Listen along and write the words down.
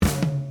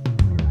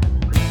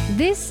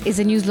This is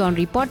a News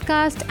Laundry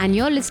podcast, and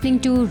you're listening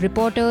to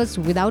Reporters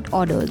Without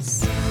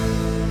Orders.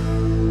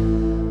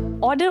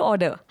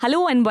 Order.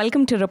 Hello and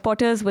welcome to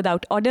Reporters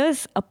Without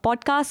Orders, a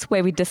podcast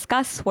where we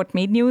discuss what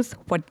made news,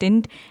 what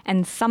didn't,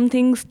 and some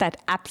things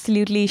that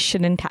absolutely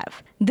shouldn't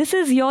have. This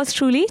is yours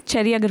truly,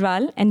 Cherry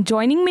Agarwal, and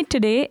joining me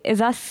today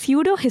is our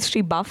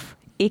pseudo-history buff,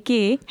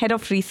 aka Head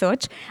of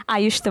Research,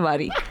 Ayush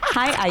Tiwari.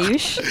 Hi,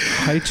 Ayush.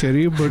 Hi,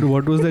 Cherry, but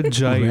what was that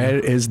jive? Where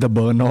is the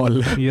burn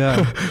all?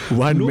 Yeah.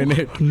 1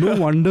 minute. No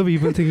wonder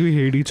people think we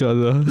hate each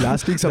other.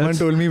 Last week someone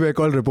told me we're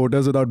called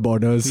Reporters Without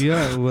Borders.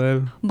 Yeah,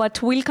 well.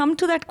 But we'll come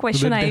to that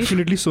question, There are Ayush.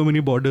 definitely so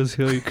many borders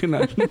here.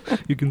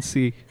 You can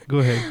see. Go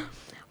ahead.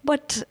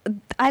 But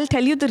I'll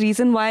tell you the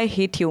reason why I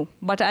hate you.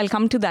 But I'll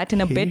come to that in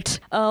a bit.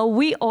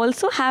 We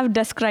also have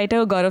desk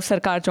writer Gaurav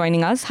Sarkar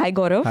joining us. Hi,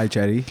 Gaurav. Hi,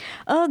 Cherry.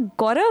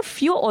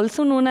 Gaurav, you're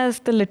also known as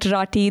the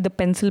literati, the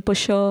pencil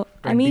pusher.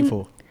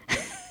 24.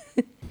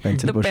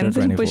 Pencil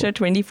Pusher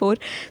 24.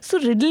 So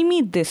riddle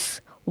me this.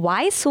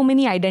 Why so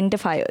many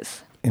identifiers?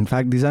 In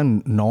fact, these are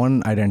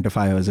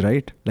non-identifiers,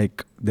 right?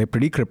 Like, they're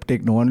pretty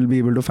cryptic. No one will be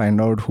able to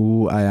find out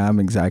who I am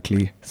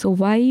exactly. So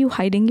why are you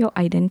hiding your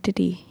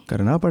identity?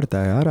 करना पड़ता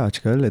है यार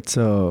आजकल. It's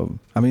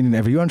I mean,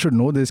 everyone should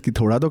know this कि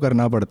थोड़ा तो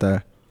करना पड़ता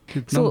है.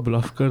 कितना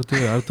bluff करते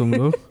हो यार तुम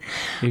लोग.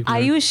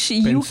 Ayush,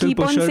 you keep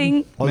on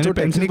saying. Also,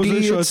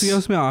 technically,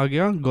 उसमें आ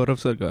गया गौरव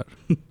सरकार.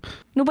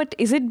 No, but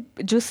is it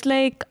just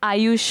like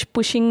Ayush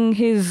pushing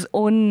his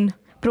own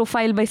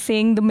profile by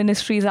saying the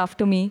ministry is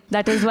after me?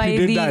 That is why he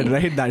did that,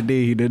 right? That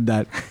day he did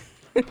that.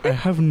 I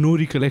have no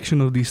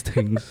recollection of these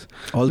things.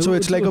 Also,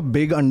 it's like a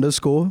big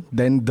underscore,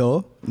 then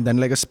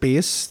like a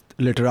space,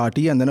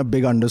 literati, and then a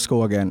big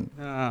underscore again.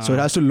 So it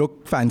has to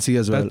look fancy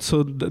as well.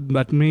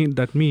 That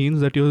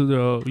means that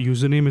your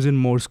username is in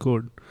Morse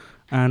code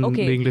and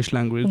the English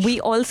language. We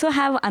also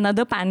have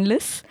another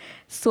panelist.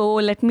 So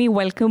let me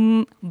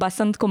welcome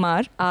Basant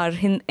Kumar, our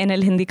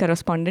NL Hindi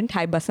correspondent.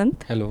 Hi,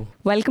 Basant. Hello.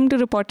 Welcome to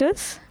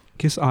Reporters.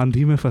 किस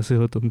आंधी में फंसे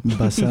हो तुम?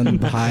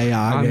 बसंत भाई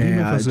आ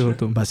गए आज. हो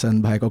तुम.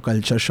 बसंत भाई को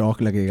कल्चर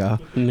शॉक लगेगा.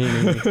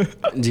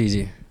 नहीं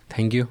जी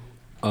थैंक यू.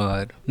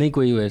 और नहीं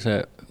कोई वैसा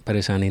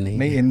परेशानी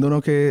नहीं. इन दोनों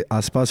के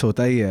आसपास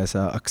होता ही है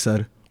ऐसा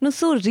अक्सर. No,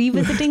 so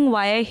revisiting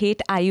why I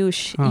hate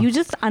Ayush, you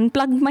just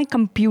unplugged my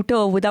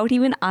computer without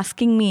even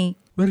asking me.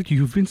 Well,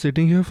 you've been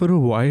sitting here for a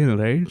while,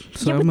 right?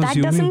 So yeah, but that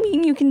doesn't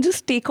mean you can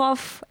just take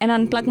off and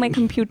unplug my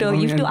computer.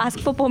 You have to ask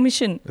for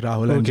permission.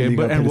 Rahul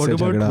and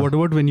what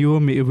about when you were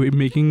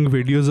making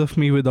videos of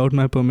me without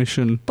my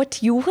permission?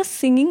 But you were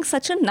singing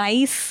such a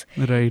nice,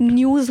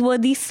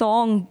 newsworthy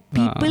song.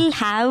 People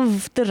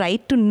have the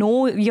right to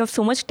know you have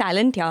so much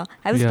talent here.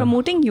 I was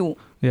promoting you.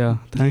 Yeah,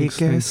 thanks.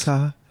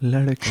 कैसा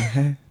लड़का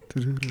है?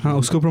 हाँ,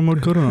 उसको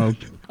promote करो ना.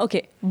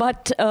 Okay,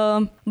 but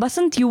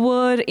Basant, you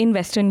were in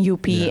Western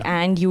UP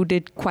and you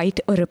did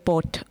quite a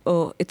report.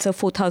 It's a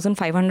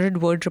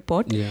 4,500 word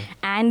report. Yeah.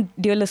 And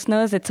dear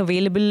listeners, it's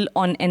available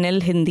on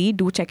NL Hindi.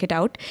 Do check it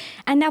out.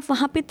 And आप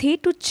वहाँ पे थे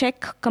to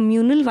check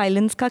communal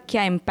violence का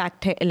क्या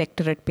impact है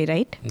electorate पे,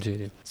 right?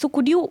 Ji. So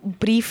could you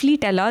briefly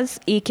tell us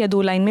एक या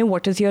दो line में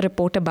what is your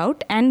report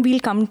about, and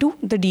we'll come to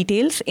the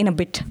details in a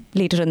bit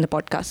later in the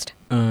podcast.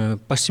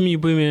 पश्चिमी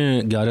UP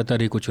में 11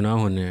 तारीख को चुनाव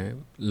होने हैं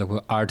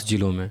लगभग 8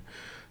 ज़िलों में,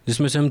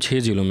 जिसमें से हम 6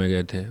 ज़िलों में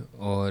गए थे.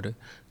 और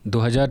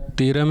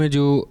 2013 में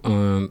जो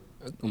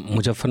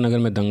मुजफ्फरनगर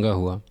में दंगा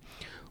हुआ,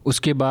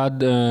 उसके बाद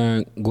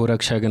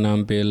गोरक्षा के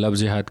नाम पे, लव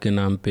जिहाद के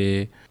नाम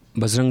पे,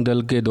 बजरंग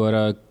दल के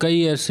द्वारा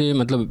कई ऐसे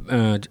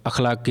मतलब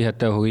अखलाक की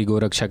हत्या हो गई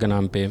गोरक्षा के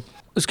नाम पे.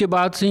 उसके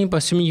बाद से ही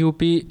पश्चिमी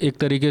यूपी एक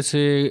तरीके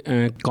से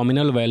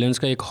कम्युनल वायलेंस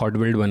का एक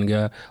हॉटबेल्ट बन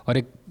गया और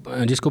एक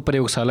जिसको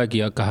प्रयोगशाला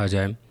किया कहा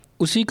जाए.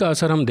 उसी का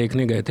असर हम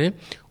देखने गए थे,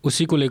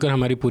 उसी को लेकर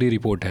हमारी पूरी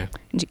रिपोर्ट है.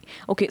 जी,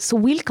 okay, so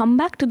we'll come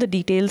back to the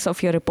details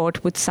of your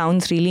report, which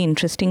sounds really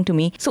interesting to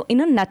me. So in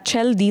a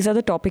nutshell, these are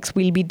the topics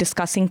we'll be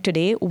discussing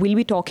today. We'll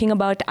be talking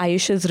about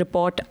Ayush's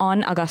report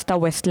on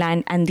Augusta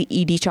Westland and the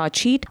ED charge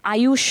sheet.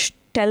 Ayush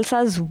tells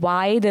us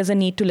why there's a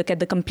need to look at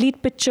the complete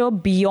picture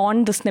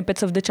beyond the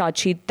snippets of the charge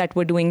sheet that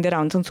were doing the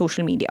rounds on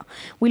social media.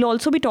 We'll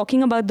also be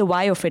talking about the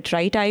why of it,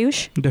 right, Ayush?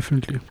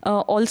 Definitely.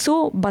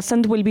 Also,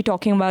 Basant will be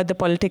talking about the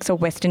politics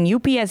of Western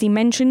UP, as he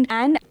mentioned,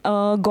 and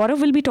Gaurav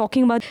will be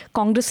talking about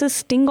Congress's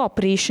sting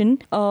operation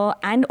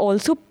and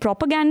also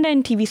propaganda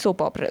and TV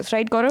soap operas,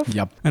 right, Gaurav?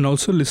 Yep. And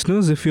also,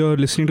 listeners, if you're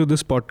listening to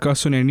this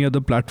podcast on any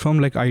other platform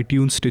like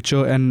iTunes,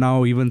 Stitcher, and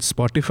now even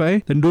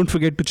Spotify, then don't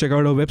forget to check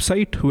out our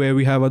website where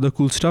we have other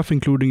cool stuff,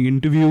 including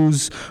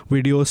interviews,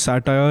 videos,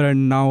 satire,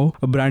 and now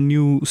a brand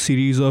new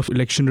series of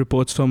election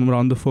reports from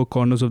around the 4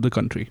 corners of the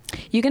country.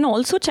 You can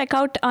also check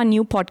out our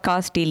new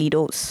podcast, Daily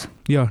Dose.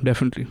 Yeah,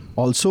 definitely.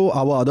 Also,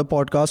 our other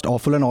podcast,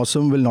 Awful and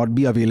Awesome, will not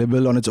be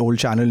available on its old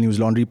channel, News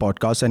Laundry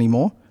Podcast,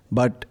 anymore.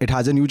 But it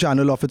has a new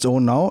channel of its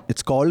own now.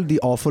 It's called the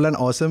Awful and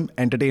Awesome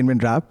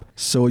Entertainment Wrap.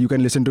 So you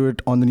can listen to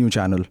it on the new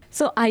channel.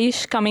 So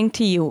Ayush, coming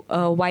to you,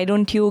 why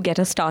don't you get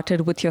us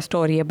started with your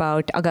story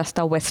about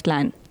Augusta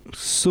Westland?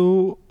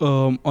 So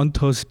on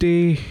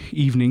Thursday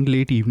evening,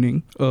 late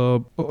evening,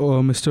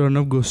 Mr.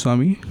 Arnab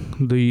Goswami,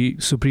 the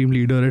supreme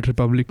leader at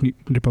Republic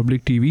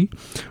TV,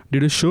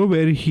 did a show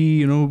where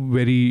he,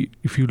 very,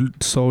 if you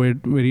saw it,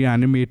 very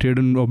animated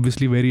and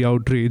obviously very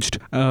outraged,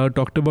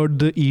 talked about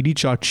the ED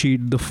chart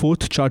sheet, the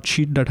fourth chart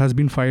sheet that has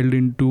been filed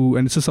into,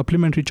 and it's a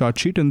supplementary chart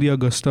sheet in the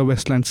Augusta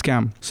Westland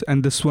scam.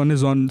 And this one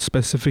is on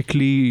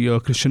specifically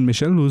Christian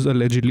Michel, who's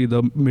allegedly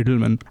the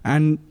middleman.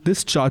 And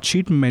this chart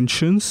sheet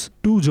mentions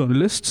 2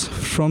 journalists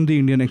from the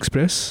Indian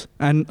Express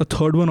and a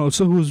third one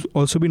also who's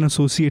also been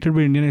associated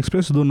with Indian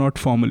Express, though not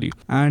formally.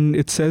 And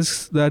it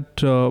says that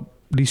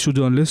these 2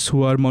 journalists,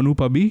 who are Manu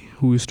Pabi,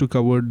 who used to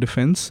cover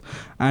defense,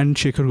 and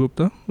Shekhar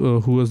Gupta,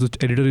 who was the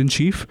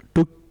editor-in-chief,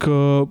 took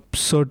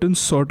certain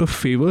sort of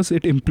favors.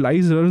 It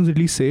implies, it doesn't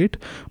really say it,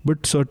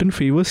 but certain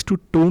favors to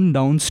tone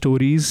down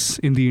stories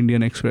in the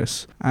Indian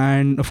Express.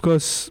 And of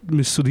course,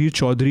 Ms. Sudhir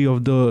Chaudhary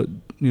of the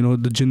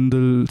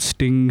Jindal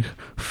Sting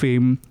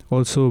fame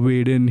also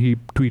weighed in. He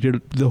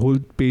tweeted the whole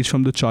page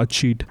from the chart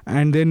sheet,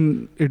 and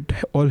then it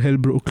all hell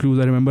broke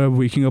loose. I remember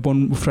waking up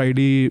on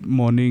Friday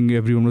morning,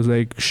 everyone was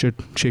like, shit,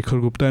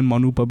 Shekhar Gupta and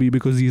Manu Pabi,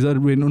 because these are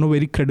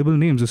very credible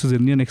names. This is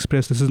Indian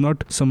Express. This is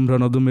not some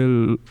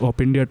run-of-the-mill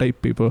Op India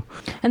type paper.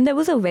 And there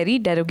was a very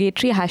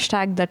derogatory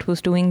hashtag that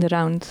was doing the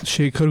rounds.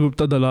 Shekhar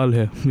Gupta dalal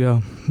hai.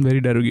 Yeah,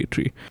 very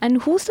derogatory.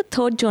 And who's the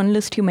third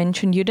journalist you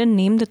mentioned? You didn't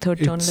name the third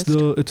journalist.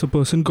 It's a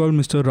person called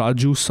Mr.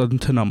 Raju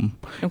Santhanam.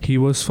 Okay. He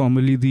was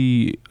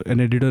formerly an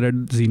editor at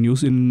Z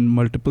News in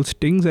multiple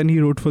stings, and he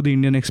wrote for the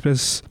Indian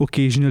Express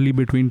occasionally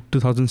between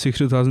 2006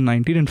 to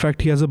 2019. In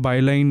fact, he has a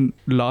byline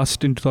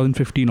last in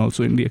 2015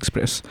 also in the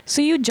Express.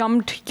 So you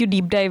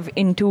deep dive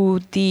into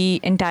the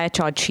entire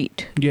chart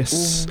sheet.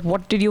 Yes.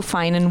 What did you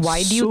find, and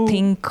why do you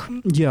think?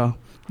 Yeah.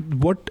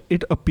 What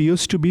it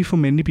appears to be for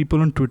many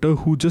people on Twitter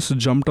who just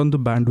jumped on the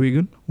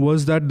bandwagon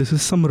was that this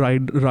is some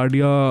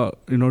Radia,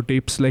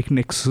 tapes like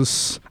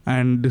Nexus,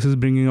 and this is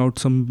bringing out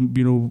some,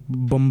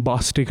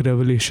 bombastic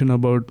revelation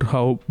about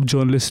how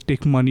journalists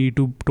take money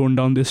to tone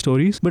down their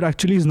stories. But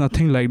actually, it's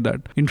nothing like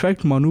that. In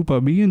fact, Manu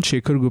Pabi and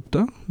Shekhar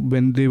Gupta,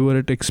 when they were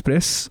at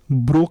Express,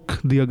 broke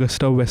the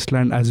Augusta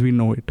Westland as we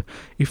know it.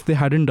 If they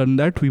hadn't done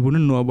that, we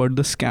wouldn't know about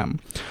the scam.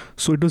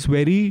 So it was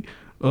very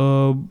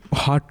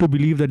hard to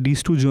believe that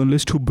these 2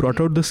 journalists who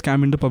brought out the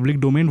scam in the public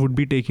domain would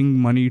be taking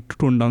money to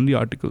tone down the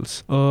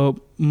articles.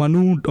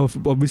 Manu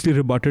obviously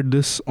rebutted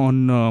this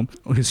on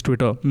his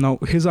Twitter. Now,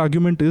 his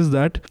argument is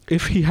that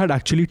if he had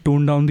actually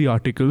toned down the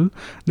article,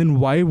 then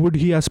why would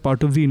he, as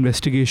part of the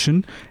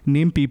investigation,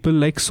 name people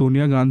like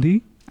Sonia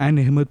Gandhi and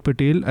Ahmed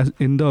Patel as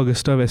in the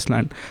Augusta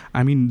Westland?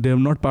 I mean, they're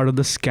not part of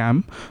the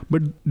scam,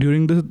 but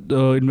during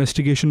the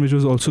investigation, which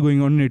was also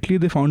going on in Italy,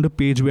 they found a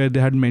page where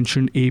they had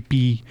mentioned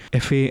AP,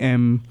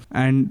 FAM,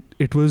 and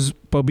it was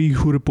Pabi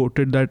who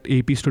reported that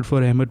AP stood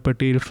for Ahmed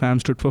Patel, FAM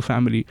stood for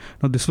family.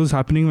 Now, this was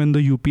happening when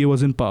the UPA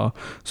was in power.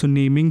 So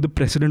naming the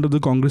president of the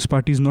Congress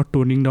party is not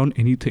toning down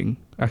anything.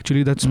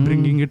 Actually, that's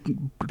jumping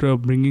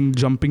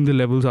the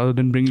levels rather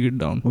than bringing it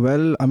down.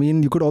 Well, I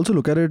mean, you could also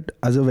look at it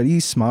as a very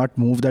smart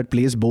move that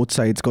plays both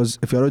sides, because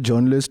if you're a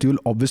journalist, you'll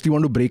obviously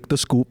want to break the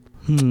scoop.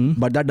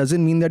 But that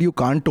doesn't mean that you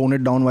can't tone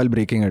it down while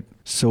breaking it.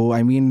 So,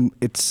 I mean,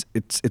 it's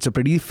a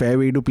pretty fair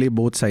way to play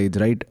both sides,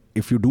 right?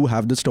 If you do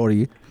have the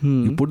story,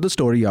 you put the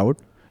story out.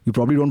 You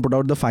probably don't put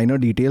out the finer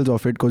details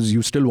of it because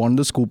you still want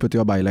the scoop with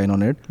your byline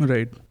on it.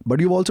 Right.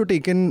 But you've also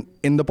taken,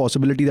 in the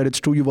possibility that it's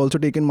true, you've also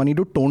taken money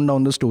to tone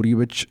down the story,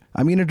 which,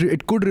 I mean,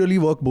 it could really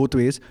work both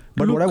ways.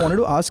 But what I wanted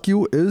to ask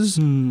you is,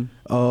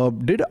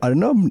 did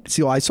Arnab,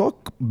 see, I saw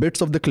bits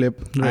of the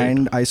clip,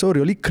 and I saw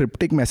really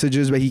cryptic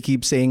messages where he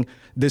keeps saying,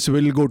 this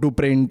will go to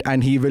print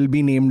and he will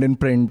be named in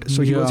print.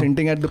 So he was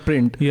hinting at the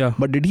print. Yeah.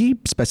 But did he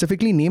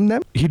specifically name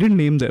them? He didn't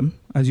name them,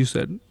 as you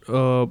said.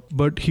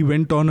 But he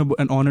went on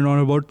and on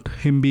about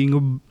him being a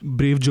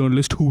brave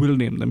journalist who will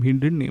name them. He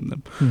didn't name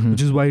them,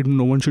 which is why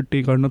no one should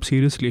take Arnab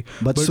seriously.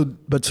 But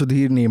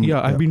Sudhir named.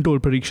 Yeah, I've been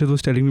told. Parikshit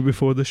was telling me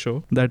before the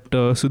show that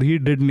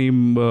Sudhir did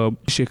name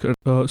Shekhar.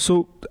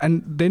 So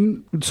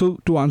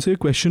to answer your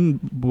question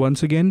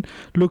once again,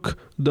 look,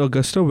 the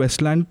Augusta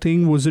Westland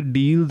thing was a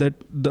deal that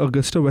the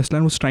Augusta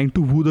Westland was trying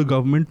to woo the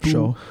government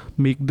to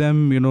make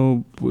them,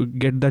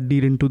 get that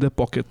deal into their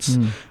pockets.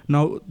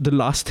 Now, the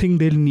last thing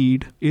they'll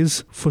need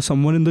is for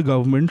someone in the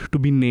government to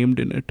be named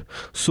in it.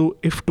 So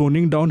if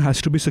toning down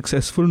has to be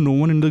successful, no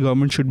one in the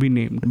government should be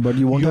named. But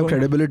you won't have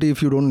credibility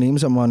if you don't name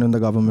someone in the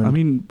government. I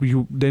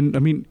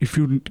mean, if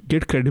you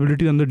get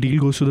credibility, then the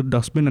deal goes to the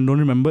dustbin. And don't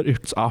remember,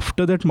 it's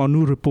after that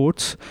Manu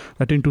reports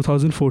that in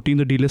 2014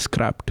 the deal is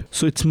scrapped.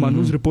 So it's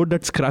Manu's report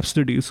that scraps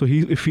the deal. So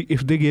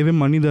if they gave him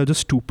money, they're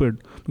just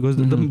stupid, because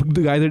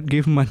the guy that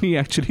gave money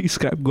actually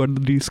got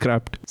the deal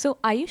scrapped. So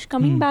Ayush,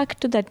 coming back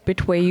to that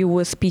bit where you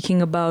were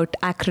speaking about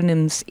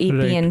acronyms,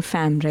 AP and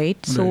FAM,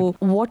 right? So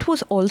what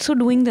was also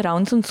doing the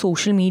rounds on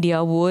social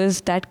media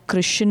was that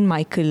Christian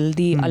Michael,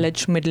 the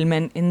alleged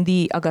middleman in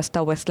the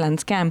Augusta Westland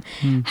scam,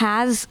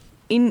 has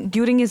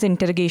during his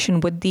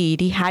interrogation with the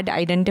ED, had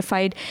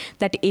identified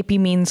that AP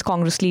means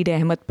Congress leader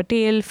Ahmed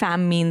Patel,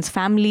 FAM means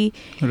family.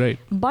 Right.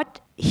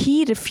 But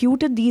he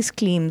refuted these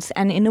claims,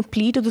 and in a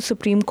plea to the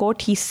Supreme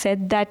Court, he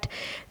said that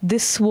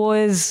this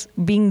was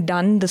being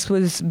done, this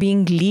was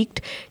being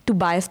leaked to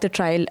bias the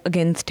trial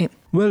against him.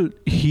 Well,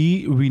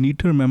 we need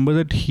to remember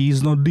that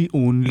he's not the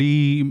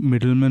only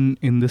middleman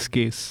in this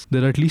case.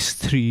 There are at least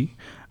three.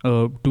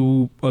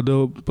 Two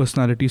other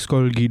personalities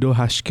called Guido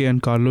Haschke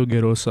and Carlo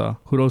Gerosa,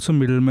 who are also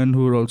middlemen,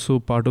 who are also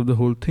part of the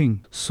whole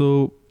thing.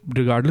 So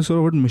regardless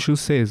of what Michel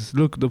says,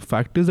 look, the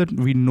fact is that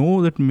we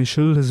know that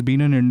Michel has been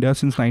in India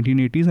since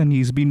 1980s and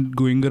he's been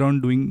going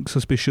around doing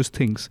suspicious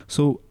things.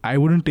 So I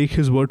wouldn't take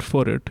his word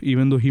for it,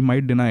 even though he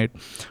might deny it.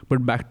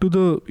 But back to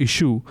the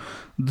issue,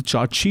 the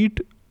charge sheet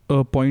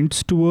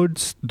points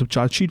towards, the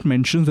charge sheet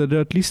mentions that there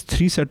are at least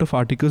 3 set of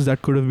articles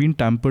that could have been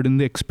tampered in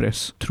the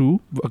Express through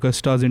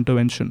Augusta's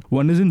intervention.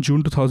 One is in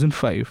June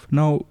 2005.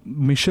 Now,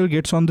 Michel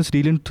gets on this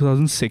deal in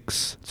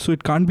 2006. So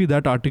it can't be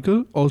that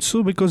article.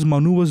 Also because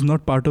Manu was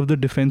not part of the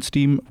defense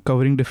team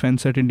covering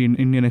defense at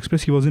Indian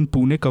Express. He was in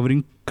Pune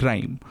covering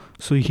crime.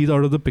 So he's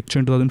out of the picture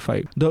in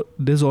 2005.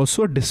 There's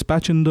also a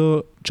dispatch in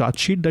the charge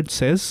sheet that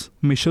says,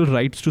 Michel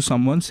writes to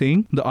someone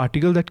saying, the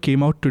article that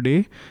came out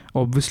today,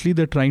 obviously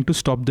they're trying to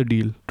stop the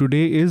deal.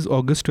 Today is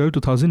August 12,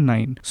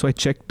 2009. So I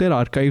checked their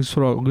archives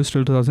for August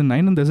 12,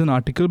 2009 and there's an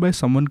article by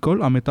someone called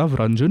Amitav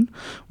Ranjan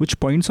which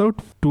points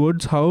out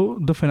towards how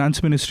the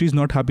finance ministry is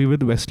not happy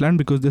with Westland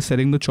because they're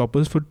selling the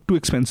choppers for too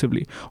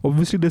expensively.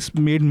 Obviously this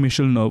made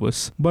Michel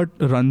nervous. But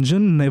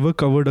Ranjan never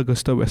covered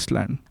Augusta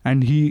Westland,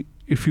 and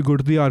if you go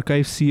to the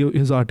archive, see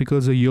his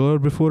articles a year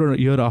before or a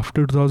year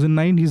after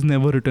 2009, he's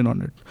never written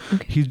on it.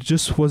 Okay. He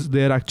just was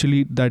there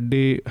actually that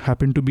day,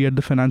 happened to be at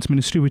the finance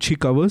ministry, which he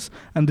covers,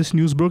 and this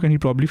news broke and he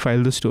probably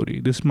filed the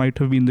story. This might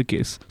have been the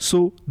case.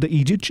 So the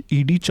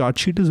ED charge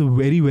sheet is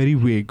very, very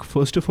vague.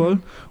 First of all,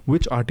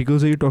 which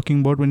articles are you talking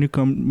about when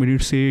you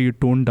say you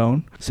tone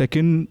down?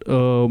 Second,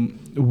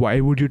 why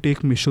would you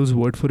take Michel's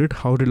word for it?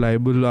 How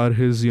reliable are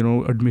his,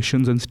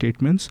 admissions and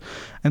statements?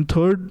 And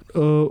third,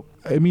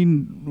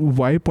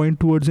 why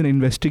point towards an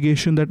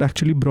investigation that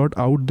actually brought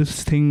out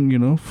this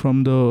thing,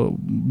 from the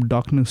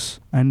darkness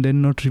and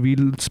then not reveal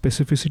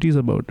specificities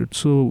about it?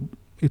 So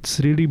it's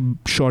really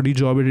shoddy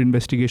job at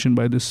investigation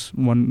by this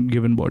one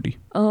given body.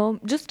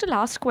 Just a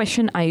last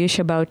question, Ayush,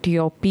 about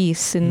your piece,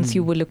 since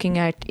you were looking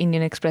at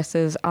Indian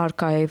Express's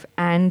archive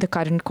and the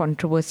current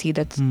controversy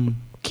that's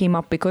came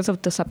up because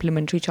of the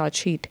supplementary charge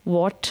sheet.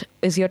 What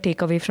is your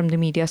takeaway from the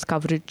media's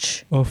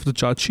coverage of the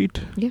charge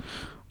sheet? Yeah.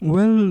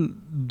 Well,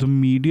 the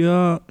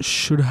media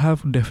should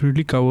have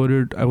definitely covered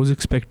it. I was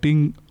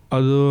expecting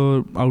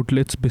other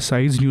outlets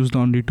besides News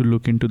Laundry to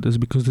look into this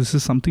because this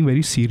is something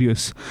very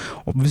serious.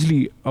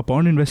 Obviously,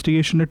 upon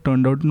investigation, it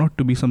turned out not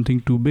to be something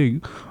too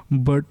big.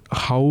 But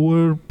how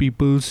were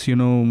people's,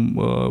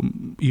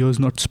 ears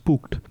not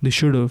spooked? They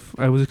should have.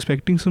 I was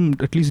expecting some,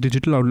 at least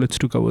digital outlets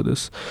to cover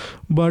this.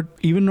 But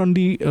even on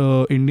the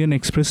Indian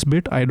Express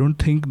bit, I don't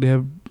think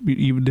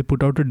they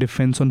put out a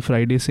defense on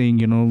Friday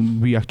saying,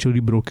 we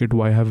actually broke it.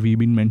 Why have we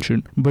been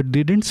mentioned? But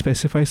they didn't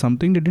specify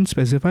something. They didn't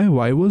specify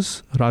why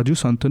was Raju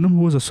Santanam,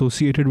 who was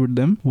associated with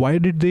them, why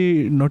did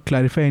they not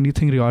clarify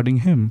anything regarding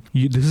him?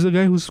 This is a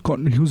guy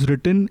who's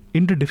written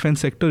in the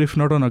defense sector, if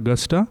not on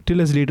Augusta,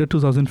 till as late as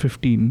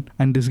 2015.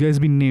 And this guy's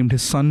been named.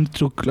 His son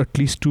took at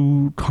least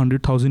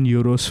 200,000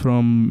 euros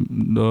from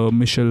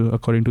Michel,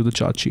 according to the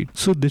charge sheet.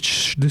 So this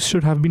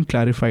should have been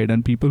clarified,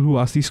 and people who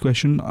ask these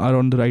questions are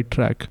on the right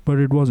track. But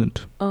it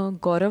wasn't.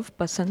 Gaurav,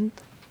 Basant,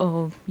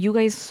 you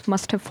guys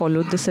must have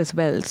followed this as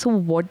well. So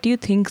what do you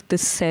think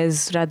this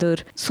says, rather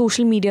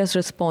social media's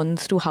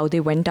response to how they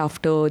went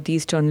after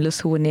these journalists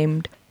who were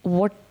named?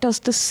 What does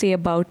this say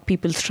about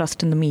people's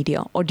trust in the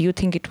media? Or do you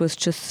think it was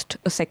just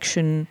a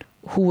section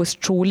who was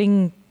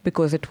trolling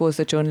because it was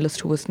a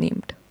journalist who was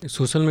named?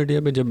 Social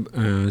media पे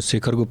जब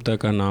शेखर गुप्ता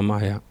का नाम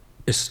आया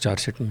इस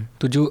chargesheet में,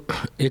 तो जो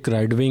एक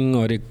राइट विंग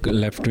और एक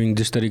लेफ्ट विंग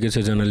जिस तरीके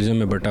से जर्नलिज्म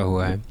में बटा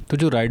हुआ है, तो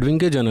जो राइट विंग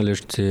के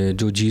जर्नलिस्ट थे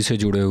जो जी से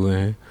जुड़े हुए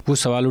हैं, वो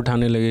सवाल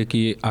उठाने लगे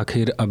कि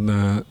आखिर अब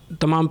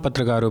तमाम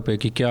पत्रकारों पे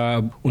कि क्या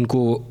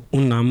उनको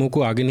उन नामों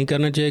को आगे नहीं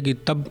करना चाहिए, कि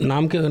तब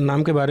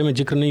नाम के बारे में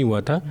जिक्र नहीं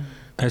हुआ था।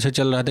 ऐसे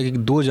चल रहा था कि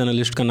 2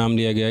 जर्नलिस्ट का नाम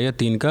लिया गया या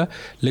 3 का,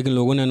 लेकिन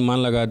लोगों ने अनुमान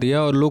लगा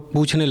दिया और लोग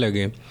पूछने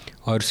लगे।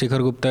 और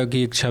शेखर गुप्ता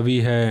की एक छवि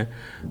है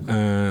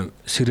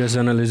सीरियस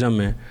जर्नलिज्म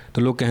में,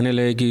 तो लोग कहने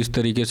लगे कि इस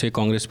तरीके से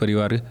कांग्रेस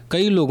परिवार,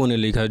 कई लोगों ने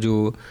लिखा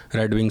जो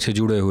राइट विंग से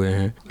जुड़े हुए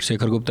हैं,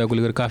 शेखर गुप्ता को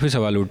लेकर काफ़ी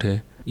सवाल उठे।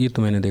 ये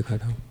तो मैंने देखा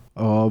था।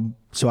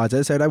 So as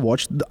I said, I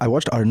watched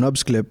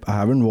Arnab's clip. I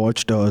haven't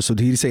watched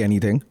Sudhir say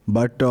anything,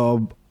 but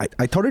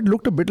I thought it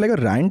looked a bit like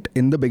a rant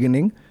in the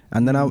beginning,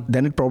 and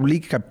then it probably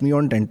kept me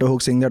on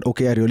tenterhooks, saying that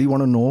okay, I really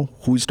want to know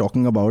who he's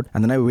talking about,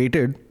 and then I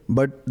waited,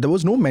 but there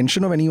was no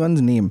mention of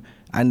anyone's name.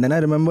 And then I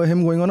remember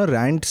him going on a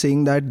rant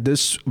saying that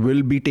this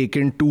will be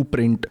taken to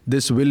print,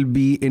 this will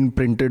be in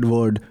printed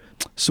word.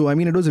 So I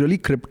mean, it was really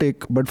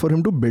cryptic, but for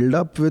him to build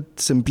up with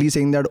simply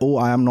saying that, oh,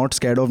 I am not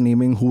scared of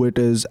naming who it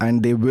is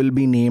and they will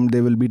be named,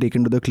 they will be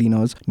taken to the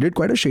cleaners, did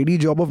quite a shady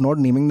job of not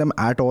naming them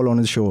at all on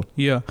his show.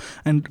 Yeah,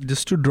 and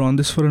just to draw on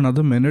this for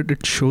another minute,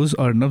 it shows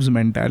Arnav's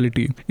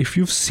mentality. If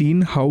you've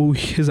seen how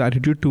his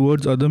attitude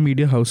towards other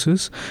media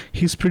houses,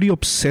 he's pretty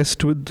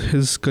obsessed with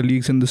his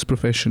colleagues in this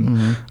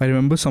profession. I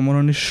remember someone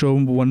on his show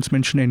once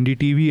mentioned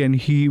NDTV and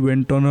he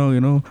went on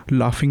a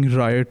laughing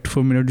riot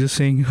for a minute just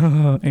saying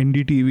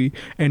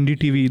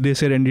NDTV, they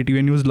said NDTV,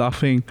 and he was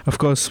laughing. Of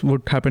course,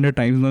 what happened at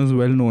Times Now is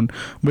well known,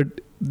 but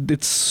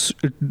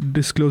it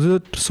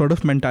discloses a sort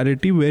of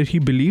mentality where he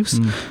believes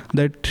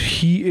that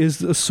he is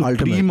the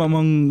supreme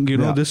among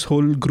this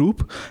whole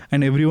group,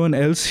 and everyone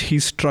else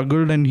he's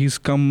struggled and he's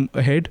come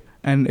ahead,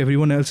 and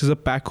everyone else is a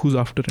pack who's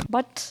after him.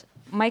 But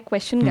my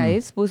question,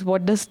 guys, was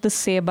what does this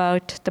say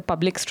about the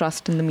public's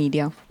trust in the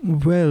media?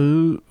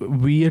 Well,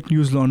 we at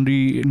News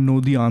Laundry know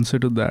the answer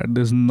to that.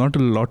 There's not a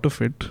lot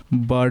of it,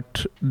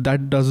 but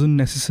that doesn't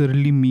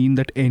necessarily mean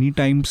that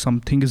anytime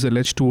something is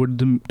alleged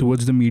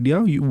towards the media,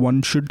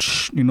 one should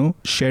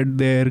shed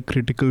their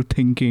critical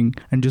thinking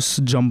and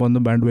just jump on the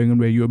bandwagon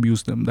where you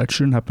abuse them. That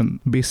shouldn't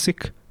happen.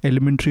 Basic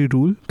elementary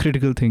rule,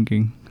 critical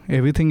thinking.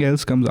 Everything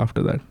else comes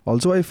after that.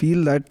 Also, I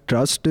feel that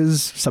trust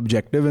is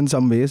subjective in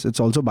some ways. It's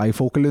also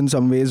bifocal in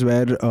some ways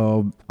where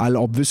I'll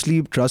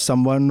obviously trust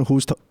someone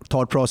whose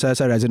thought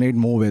process I resonate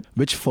more with,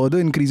 which further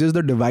increases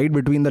the divide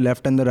between the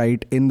left and the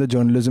right in the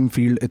journalism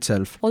field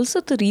itself.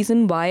 Also, the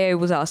reason why I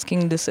was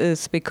asking this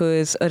is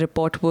because a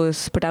report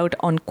was put out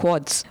on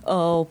Quads,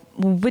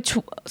 which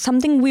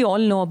something we all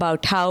know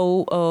about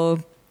how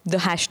the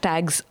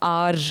hashtags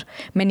are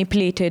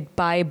manipulated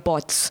by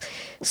bots.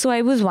 So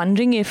I was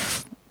wondering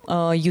if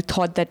you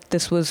thought that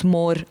this was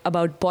more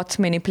about bots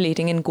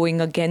manipulating and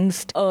going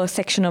against a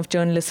section of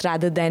journalists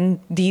rather than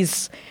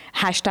these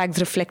hashtags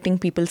reflecting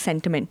people's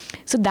sentiment.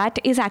 So that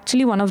is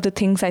actually one of the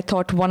things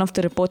one of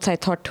the reports I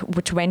thought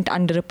which went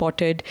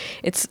underreported.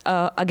 It's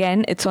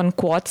again, it's on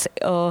Quartz.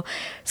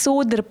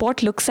 So the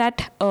report looks at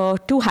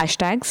two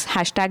hashtags,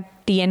 hashtag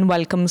TN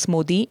welcomes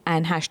Modi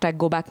and hashtag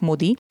go back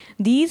Modi.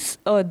 These,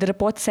 the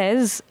report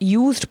says,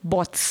 used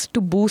bots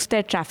to boost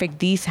their traffic,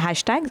 these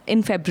hashtags,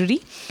 in February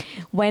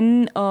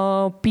when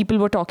people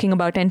were talking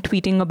about and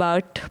tweeting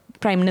about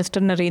Prime Minister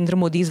Narendra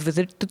Modi's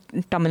visit to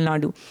Tamil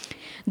Nadu.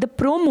 The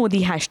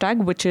pro-Modi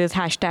hashtag, which is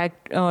hashtag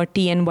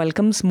TN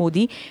welcomes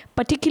Modi,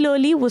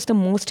 particularly was the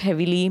most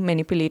heavily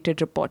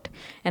manipulated report.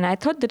 And I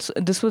thought that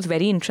this was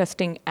very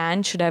interesting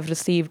and should have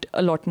received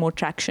a lot more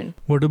traction.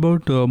 What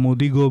about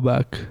Modi go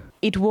back?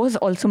 It was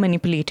also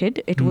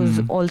manipulated. It was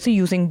also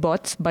using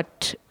bots,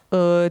 but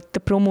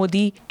the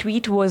pro-Modi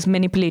tweet was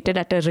manipulated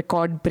at a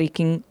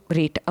record-breaking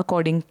rate,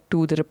 according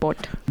to the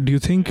report. Do you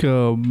think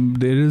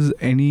there is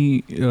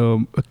any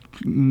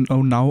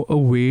now a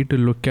way to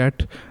look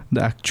at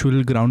the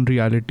actual ground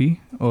reality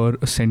or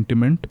a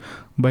sentiment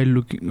by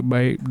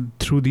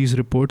through these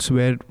reports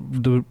where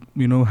the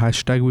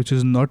hashtag which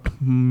is not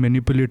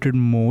manipulated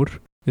more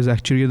is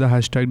actually the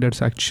hashtag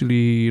that's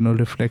actually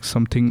reflects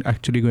something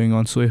actually going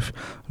on? So if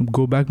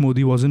Go Back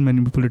Modi wasn't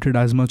manipulated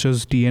as much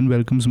as TN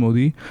welcomes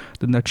Modi,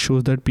 then that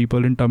shows that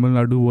people in Tamil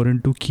Nadu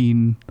weren't too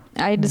keen.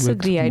 I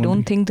disagree. I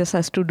don't think this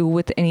has to do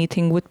with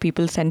anything with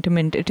people's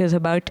sentiment. It is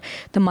about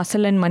the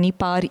muscle and money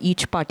power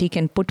each party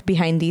can put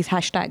behind these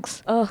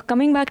hashtags.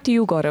 Coming back to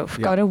you, Gaurav.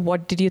 Yeah. Gaurav,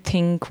 what did you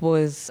think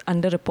was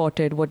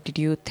underreported? What did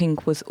you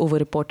think was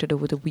overreported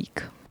over the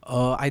week?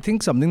 I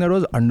think something that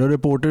was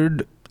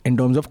underreported in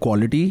terms of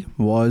quality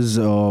was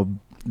there are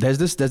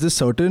these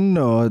certain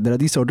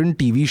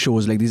TV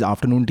shows, like these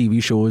afternoon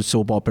TV shows,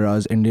 soap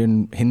operas,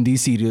 Indian Hindi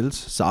serials,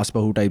 Saas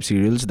Bahu type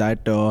serials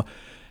that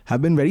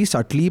have been very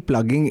subtly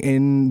plugging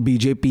in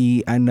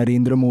BJP and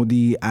Narendra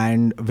Modi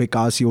and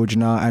Vikas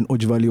Yojana and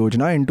Ujjwal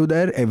Yojana into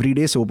their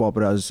everyday soap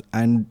operas.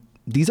 And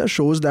these are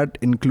shows that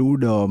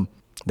include a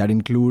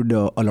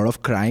lot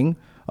of crying,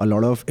 a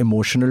lot of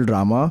emotional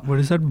drama. What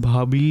is that,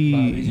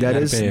 Bhabhi?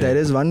 There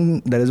is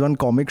one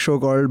comic show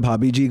called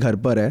Bhabhi Ji Ghar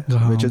Par Hai,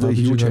 which is a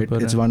huge hit.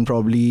 It's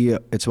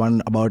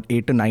won about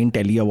 8 to 9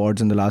 Telly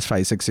awards in the last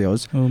 5-6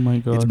 years. Oh my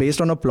god. It's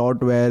based on a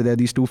plot where there are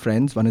these two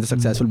friends. One is a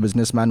successful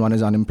businessman, one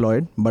is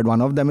unemployed, but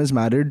one of them is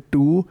married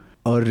to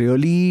a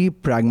really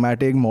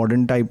pragmatic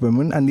modern type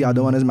woman and the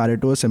other one is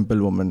married to a simple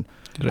woman.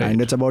 Right.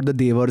 And it's about the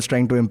devars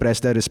trying to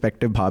impress their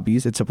respective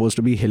bhabis. It's supposed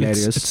to be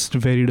hilarious. It's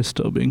very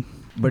disturbing.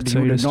 But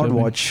you did not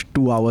watch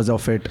 2 hours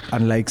of it,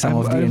 unlike some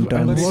of the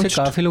interns.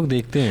 काफी लोग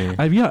देखते हैं.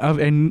 I've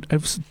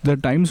the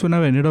times when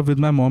I've ended up with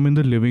my mom in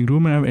the living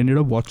room and I've ended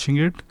up watching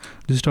it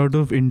just out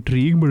of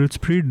intrigue, but it's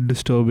pretty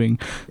disturbing.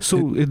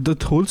 So the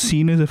whole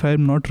scene is, if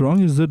I'm not wrong,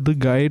 is that the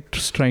guy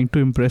is trying to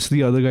impress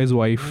the other guy's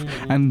wife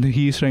and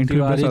he's trying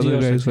to impress the other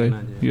guy's wife.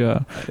 Yeah.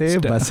 Hey,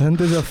 Basant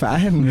is a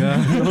fan.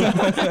 Yeah.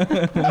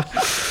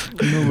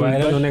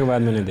 Viral होने के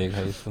बाद मैंने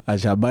देखा इसको.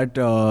 अच्छा, but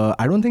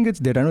I don't think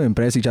they're trying to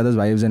impress each other's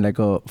wives in like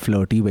a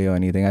flirty way or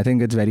anything. I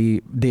think it's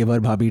very Devar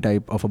Bhabhi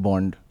type of a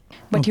bond.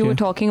 But you were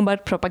talking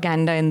about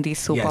propaganda in these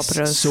soap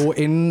operas. So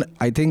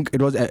I think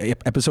it was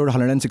episode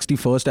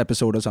 161st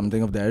episode or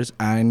something of theirs,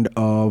 and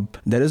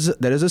there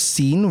is a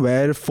scene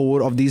where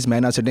 4 of these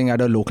men are sitting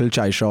at a local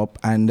chai shop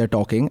and they're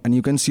talking, and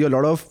you can see a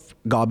lot of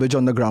garbage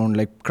on the ground,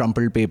 like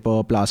crumpled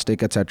paper,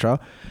 plastic, etc.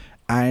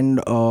 And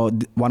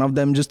one of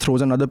them just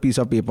throws another piece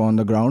of paper on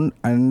the ground,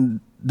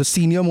 and the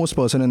senior most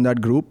person in that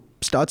group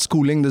starts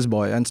schooling this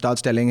boy and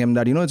starts telling him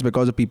that, it's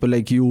because of people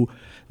like you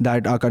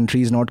that our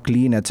country is not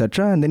clean,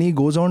 etc. And then he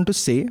goes on to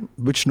say,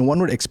 which no one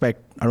would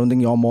expect. I don't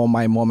think your mom,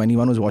 my mom,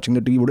 anyone who's watching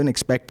the TV wouldn't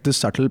expect this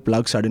subtle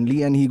plug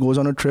suddenly. And he goes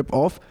on a trip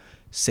of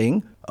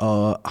saying,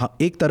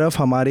 एक तरफ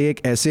हमारे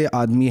एक ऐसे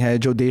आदमी है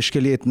जो देश के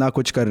लिए इतना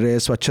कुछ कर रहे हैं,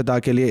 स्वच्छता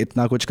के लिए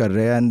इतना कुछ कर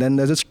रहे हैं, and then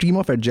there's a stream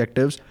of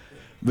adjectives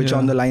which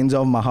on the lines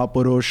of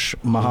Mahapurush,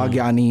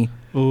 Mahagyani,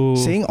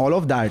 saying all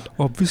of that.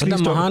 Obviously,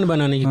 महान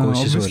बनाने की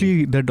कोशिश हो रही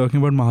है. Obviously, they're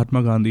talking about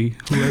Mahatma Gandhi.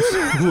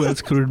 Who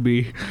else could it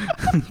be?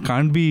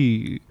 Can't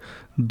be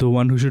the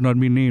one who should not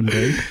be named,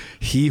 right?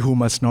 He who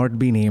must not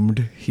be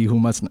named. He who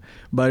must.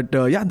 But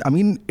I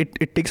mean,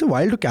 it takes a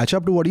while to catch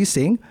up to what he's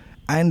saying,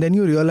 and then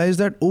you realize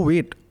that, oh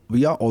wait,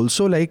 we are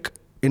also like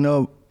in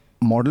a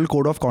model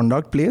code of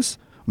conduct place.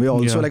 We're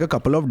also like a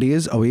couple of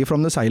days away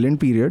from the silent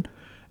period.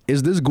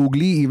 Is this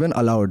googly even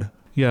allowed?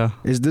 Yeah.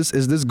 Is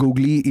this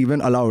googly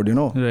even allowed,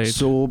 Right.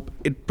 So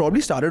it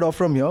probably started off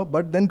from here,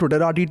 but then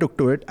Twitterati took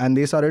to it and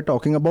they started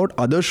talking about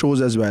other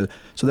shows as well.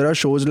 So there are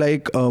shows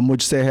like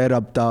Mujhse Hai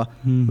Rabta,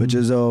 which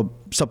is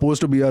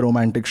supposed to be a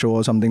romantic show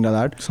or something like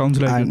that.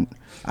 Sounds like it.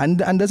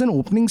 And there's an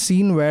opening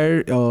scene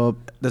where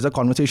there's a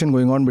conversation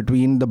going on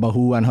between the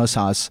Bahu and her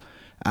Saas.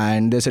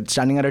 And they're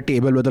standing at a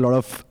table with a lot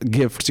of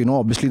gifts,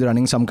 Obviously, they're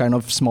running some kind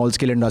of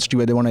small-scale industry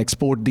where they want to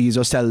export these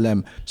or sell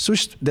them. So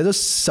there's a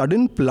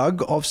sudden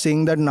plug of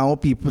saying that now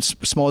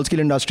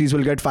small-scale industries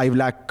will get 5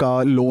 lakh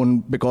loan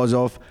because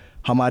of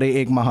Hamare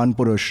Ek Mahan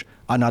Purush.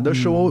 Another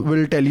show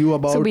will tell you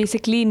about... So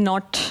basically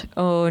not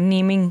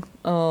naming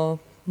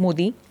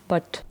Modi,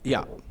 but...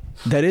 Yeah.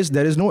 There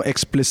is no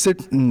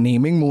explicit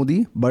naming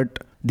Modi, but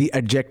the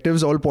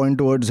adjectives all point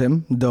towards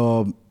him.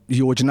 The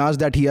योजनास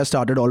that he has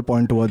started all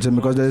point towards him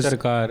because there is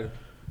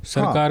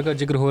सरकार का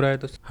जिक्र हो रहा है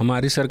तो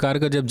हमारी सरकार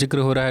का जब जिक्र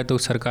हो रहा है तो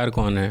सरकार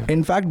कौन है?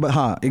 In fact,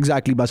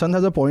 exactly. Basant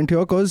has a point here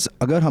because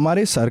अगर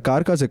हमारे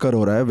सरकार का जिक्र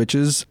हो रहा है,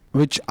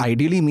 which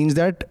ideally means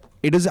that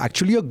it is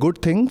actually a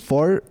good thing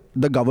for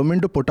the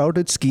government to put out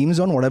its schemes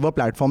on whatever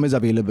platform is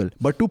available.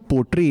 But to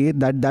portray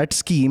that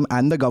scheme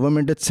and the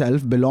government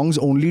itself belongs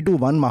only to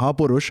one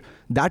Mahapurush,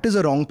 that is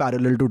a wrong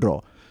parallel to draw.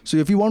 So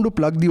if you want to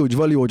plug the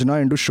Ujjwal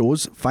Yojana into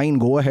shows, fine,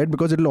 go ahead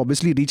because it will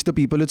obviously reach the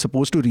people it's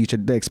supposed to reach.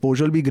 The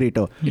exposure will be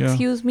greater. Yeah.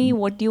 Excuse me,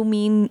 what do you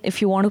mean if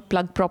you want to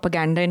plug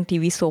propaganda in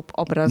TV soap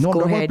operas? No, I'm go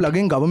talking ahead. about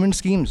plugging government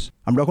schemes.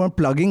 I'm talking about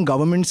plugging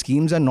government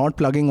schemes and not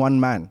plugging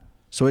one man.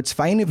 So it's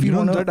fine if you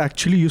want to... that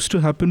actually used to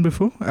happen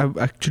before. I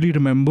actually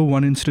remember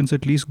one instance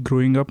at least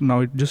growing up.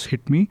 Now it just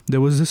hit me. There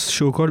was this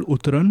show called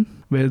Uttaran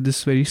where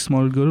this very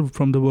small girl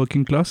from the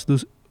working class,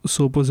 this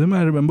soap was him.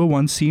 I remember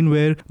one scene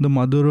where the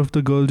mother of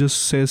the girl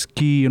just says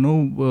ki,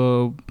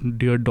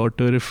 dear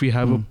daughter, if we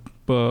have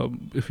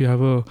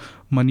a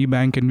money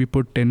bank and we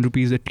put 10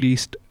 rupees at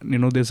least,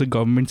 there's a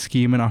government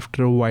scheme and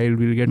after a while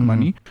we'll get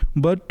money.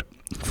 But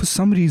for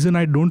some reason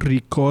I don't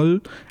recall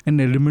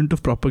an element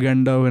of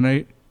propaganda when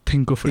I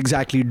think of it.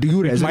 Exactly. Do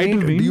you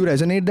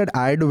resonate that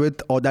ad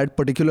with or that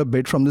particular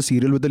bit from the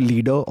serial with the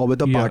leader or with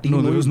the party?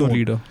 No, there was no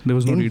leader.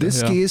 In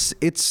this case,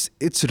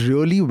 it's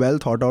really well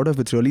thought out.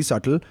 It's really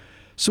subtle.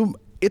 So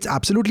it's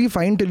absolutely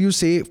fine till you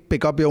say,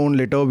 pick up your own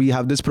litter. We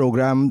have this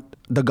program.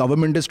 The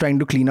government is trying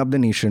to clean up the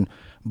nation.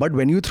 But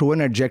when you throw in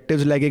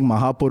adjectives like ek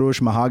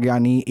Mahapurush,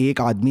 Mahagyani, ek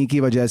aadmi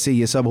ki wajah se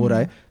ye sab ho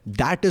raha hai,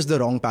 that is the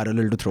wrong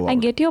parallel to throw out. I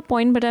get your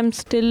point, but I'm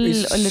still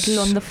a little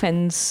on the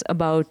fence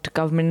about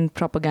government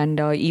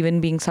propaganda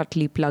even being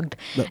subtly plugged.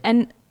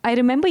 And I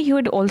remember you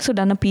had also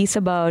done a piece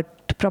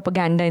about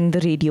propaganda in the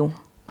radio.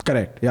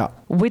 Correct, yeah.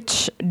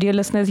 Which, dear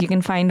listeners, you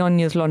can find on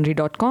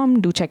newslaundry.com.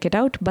 Do check it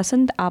out.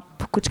 बसंत,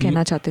 आप कुछ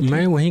कहना चाहते थे?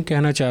 मैं वही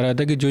कहना चाह रहा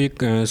था कि जो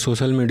एक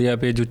सोशल मीडिया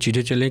पे जो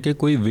चीज़ें चले कि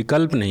कोई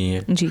विकल्प नहीं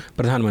है जी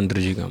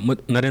प्रधानमंत्री जी का,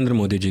 नरेंद्र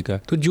मोदी जी का,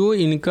 तो जो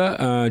इनका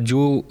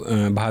जो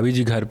भाभी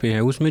जी घर पे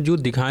है उसमें जो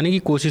दिखाने की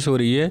कोशिश हो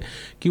रही है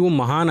कि वो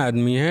महान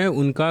आदमी है,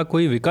 उनका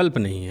कोई विकल्प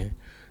नहीं है,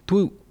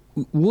 तो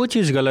वो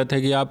चीज़ गलत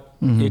है कि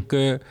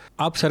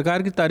आप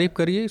सरकार की तारीफ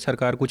करिए,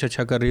 सरकार कुछ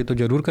अच्छा कर रही है तो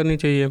ज़रूर करनी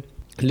चाहिए,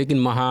 लेकिन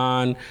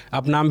महान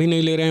आप नाम भी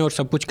नहीं ले रहे हैं और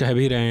सब कुछ कह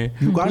भी रहे हैं.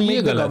 You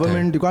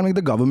can't make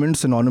the government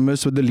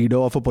synonymous with the leader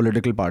of a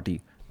political party.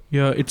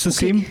 Yeah, it's the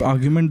same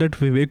argument that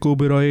Vivek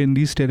Oberoi in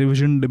these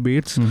television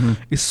debates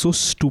is so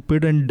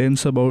stupid and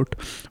dense about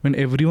when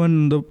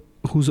everyone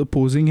who's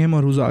opposing him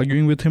or who's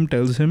arguing with him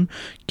tells him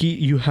ki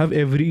you have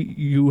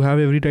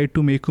every right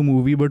to make a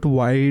movie, but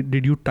why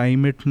did you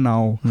time it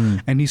now?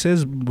 And he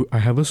says, I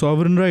have a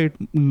sovereign right.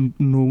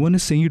 No one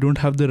is saying you don't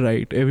have the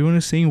right. Everyone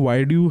is saying,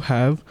 why do you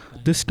have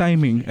this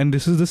timing? And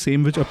this is the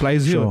same which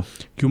applies here.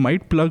 You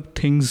might plug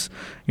things,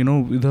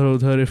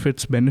 idhar if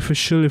it's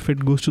beneficial, if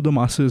it goes to the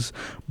masses,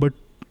 but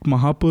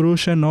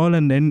Mahapurush and all,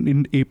 and then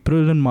in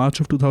April and March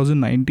of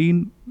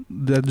 2019,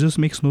 That just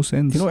makes no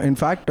sense. In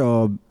fact,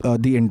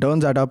 the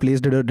interns at our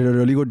place did a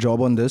really good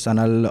job on this,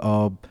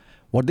 and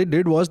what they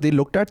did was they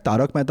looked at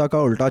Tarak Mehta Ka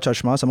Ulta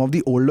Chashma, some of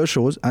the older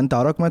shows, and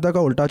Tarak Mehta Ka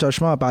Ulta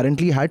Chashma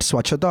apparently had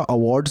Swachhata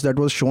awards that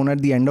was shown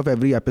at the end of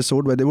every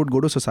episode, where they would go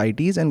to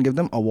societies and give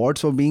them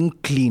awards for being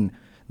clean.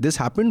 This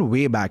happened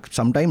way back,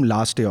 sometime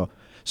last year.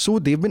 So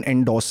they've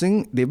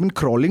been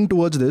crawling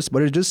towards this,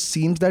 but it just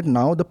seems that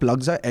now the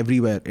plugs are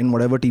everywhere in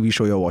whatever TV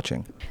show you're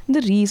watching.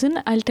 The reason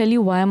I'll tell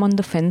you why I'm on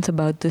the fence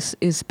about this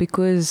is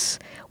because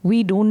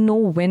we don't know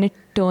when it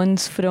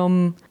turns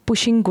from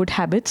pushing good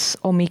habits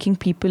or making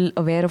people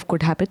aware of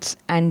good habits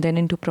and then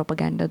into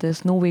propaganda.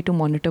 There's no way to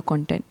monitor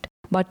content.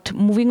 But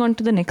moving on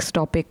to the next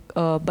topic,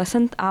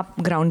 बसंत आप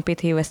ground पे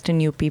थे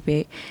western UP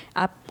पे,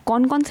 आप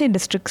कौन कौन से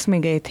districts में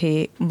गए थे,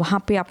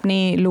 वहाँ पे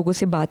आपने लोगों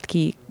से बात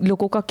की,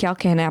 लोगों का क्या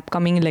कहना है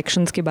अपकमिंग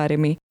इलेक्शंस के बारे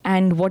में,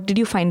 and what did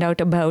you find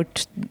out about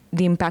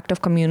the impact of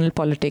communal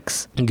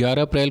politics?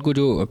 11 अप्रैल को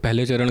जो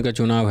पहले चरण का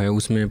चुनाव है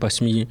उसमें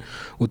पश्चिमी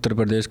उत्तर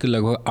प्रदेश के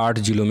लगभग 8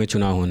 जिलों में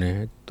चुनाव होने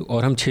हैं, तो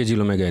और हम 6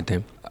 जिलों में गए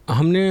थे।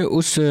 हमने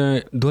उस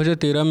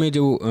 2013 में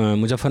जो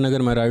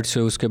मुजफ्फरनगर में राइट्स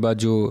है, उसके बाद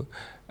जो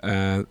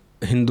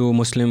हिंदू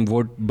मुस्लिम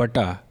वोट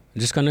बटा,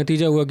 जिसका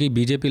नतीजा हुआ कि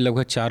बीजेपी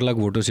लगभग 4 लाख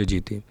वोटों से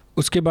जीती।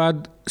 उसके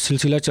बाद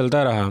सिलसिला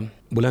चलता रहा।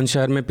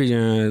 बुलंदशहर में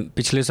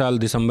पिछले साल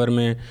दिसंबर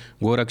में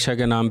गोरक्षा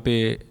के नाम पे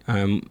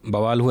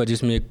बवाल हुआ,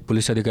 जिसमें एक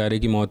पुलिस अधिकारी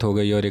की मौत हो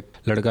गई और एक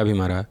लड़का भी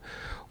मरा।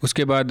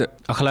 उसके बाद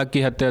अखलाक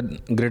की हत्या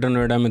ग्रेटर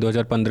नोएडा में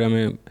 2015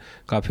 में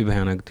काफ़ी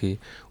भयानक थी।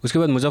 उसके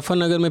बाद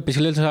मुजफ्फरनगर में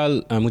पिछले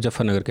साल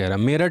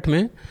मेरठ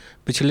में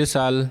पिछले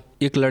साल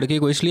एक लड़के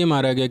को इसलिए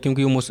मारा गया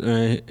क्योंकि वो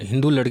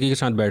हिंदू लड़की के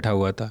साथ बैठा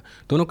हुआ था।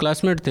 दोनों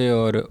क्लासमेट थे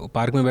और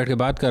पार्क में बैठ के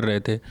बात कर रहे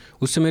थे।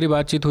 उससे मेरी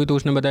बातचीत हुई तो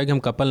उसने बताया कि हम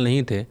कपल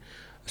नहीं थे,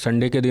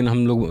 संडे के दिन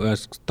हम लोग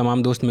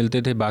तमाम दोस्त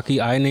मिलते थे, बाकी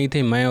आए नहीं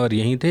थे, मैं और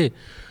यहीं थे।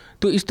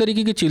 तो इस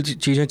तरीके की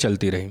चीज़ें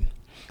चलती रहीं।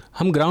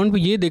 हम ग्राउंड पे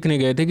ये देखने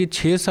गए थे कि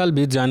 6 साल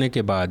बीत जाने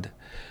के बाद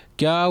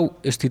क्या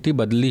स्थिति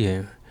बदली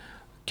है,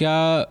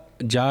 क्या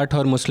जाट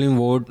और मुस्लिम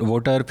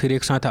वोटर फिर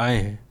एक साथ आए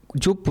हैं।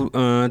 जो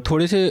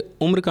थोड़े से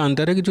उम्र का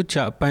अंतर है कि जो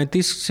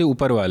 35 से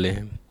ऊपर वाले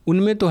हैं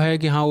उनमें तो है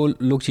कि हाँ वो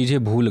लोग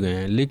चीज़ें भूल गए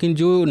हैं, लेकिन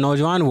जो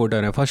नौजवान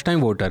वोटर हैं, फर्स्ट टाइम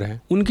वोटर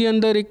हैं, उनके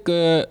अंदर एक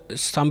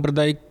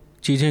सांप्रदायिक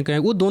चीज़ें कहें,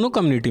 वो दोनों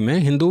कम्युनिटी में,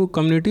 हिंदू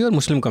कम्युनिटी और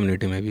मुस्लिम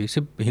कम्युनिटी में भी,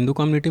 सिर्फ हिंदू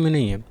कम्युनिटी में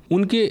नहीं है।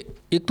 उनके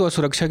एक तो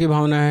असुरक्षा की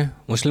भावना है।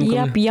 मुस्लिम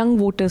आप यंग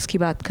वोटर्स की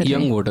बात करें,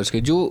 यंग वोटर्स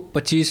के जो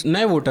 25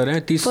 नए वोटर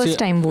हैं, 30 से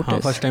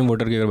फर्स्ट टाइम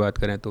वोटर की अगर बात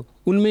करें तो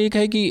उनमें एक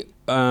है कि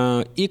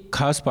एक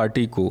खास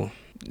पार्टी को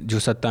जो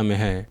सत्ता में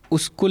है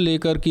उसको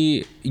लेकर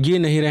कि ये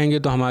नहीं रहेंगे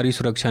तो हमारी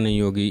सुरक्षा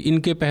नहीं होगी,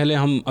 इनके पहले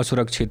हम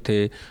असुरक्षित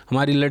थे,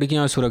 हमारी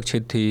लड़कियां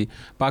असुरक्षित थी।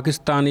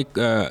 पाकिस्तान एक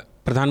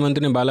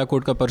प्रधानमंत्री ने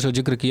बालाकोट का परसों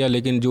जिक्र किया,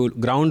 लेकिन जो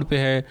ग्राउंड पे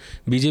है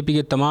बीजेपी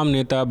के तमाम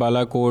नेता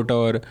बालाकोट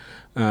और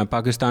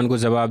पाकिस्तान को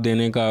जवाब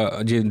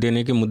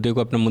देने के मुद्दे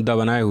को अपना मुद्दा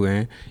बनाए हुए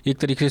हैं, एक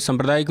तरीके से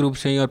सांप्रदायिक रूप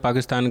से ही और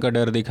पाकिस्तान का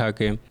डर दिखा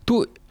के।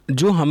 तो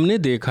जो हमने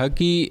देखा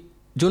कि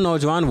जो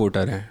नौजवान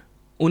वोटर हैं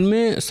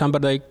उनमें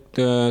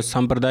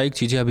सांप्रदायिक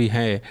चीज़ें अभी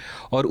हैं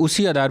और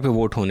उसी आधार पे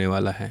वोट होने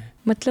वाला है।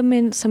 मतलब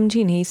मैं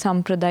समझी नहीं,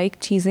 सांप्रदायिक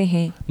चीज़ें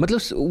हैं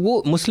मतलब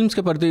वो मुस्लिम्स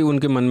के प्रति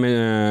उनके मन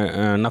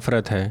में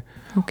नफ़रत है।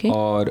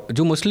 और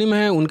जो मुस्लिम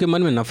हैं उनके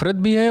मन में नफ़रत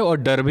भी है और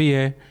डर भी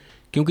है,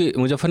 क्योंकि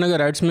मुजफ्फरनगर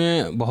राइट्स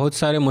में बहुत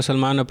सारे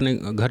मुसलमान अपने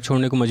घर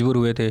छोड़ने को मजबूर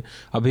हुए थे,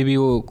 अभी भी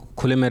वो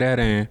खुले में रह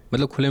रहे हैं।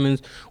 मतलब खुले में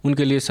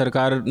उनके लिए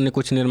सरकार ने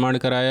कुछ निर्माण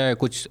कराया है,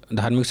 कुछ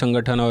धार्मिक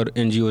संगठन और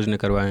NGOs ने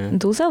करवाए हैं।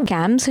 Those are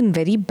camps in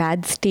very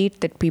bad state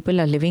that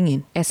people are living in.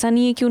 ऐसा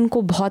नहीं है कि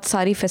उनको बहुत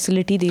सारी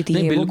फैसिलिटी दे दी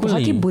है, वो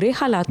बहुत ही बुरे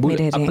हालात में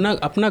रह रहे हैं।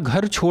 अपना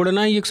घर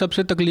छोड़ना ही एक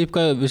सबसे तकलीफ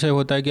का विषय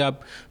होता है कि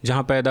आप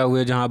जहाँ पैदा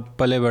हुए, जहाँ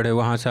पले बढ़े,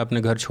 वहाँ से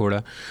आपने घर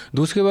छोड़ा।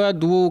 दूसरे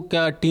बाद वो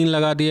क्या टीन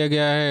लगा दिया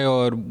गया है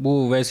और वो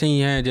वैसे ही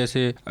है जैसे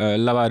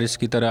लवारिस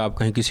की तरह आप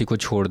कहीं किसी को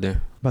छोड़ दें।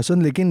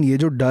 बसंत, लेकिन ये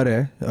जो डर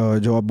है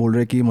जो आप बोल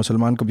रहे हैं कि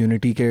मुसलमान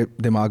कम्युनिटी के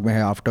दिमाग में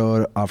है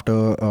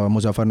आफ्टर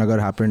मुजफ्फरनगर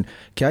हैपेंड,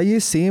 क्या ये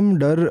सेम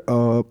डर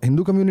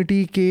हिंदू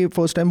कम्युनिटी के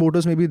फर्स्ट टाइम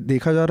वोटर्स में भी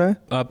देखा जा रहा है?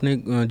 आपने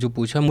जो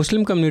पूछा,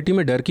 मुस्लिम कम्युनिटी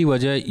में डर की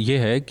वजह ये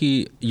है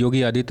कि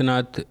योगी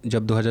आदित्यनाथ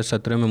जब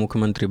 2017 में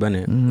मुख्यमंत्री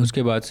बने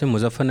उसके बाद से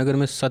मुजफ्फरनगर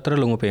में 17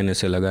 लोगों पे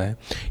NSA लगा है।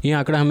 ये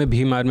आंकड़ा हमें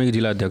भीम आर्मी के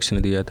जिला अध्यक्ष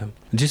ने दिया था,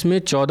 जिसमें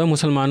 14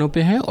 मुसलमानों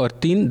पे है और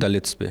 3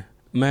 दलित्स पे।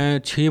 मैं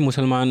 6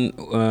 मुसलमान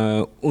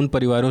उन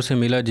परिवारों से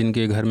मिला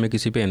जिनके घर में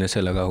किसी पे NSA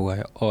लगा हुआ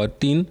है और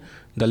 3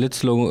 दलित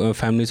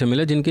फैमिली से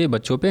मिला जिनके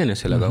बच्चों पे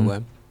NSA लगा हुआ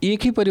है।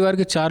 एक ही परिवार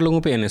के 4 लोगों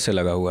पे NSA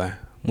लगा हुआ है।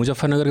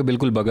 मुजफ्फरनगर के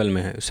बिल्कुल बगल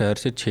में है, शहर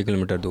से 6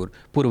 किलोमीटर दूर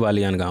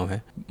पुरवालियान गांव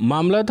है।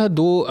 मामला था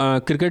 2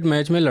 क्रिकेट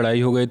मैच में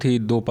लड़ाई हो गई थी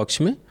 2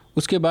 पक्ष में।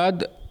 उसके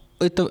बाद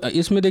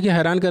इसमें देखिए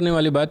हैरान करने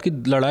वाली बात कि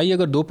लड़ाई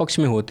अगर 2 पक्ष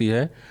में होती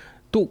है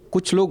तो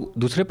कुछ लोग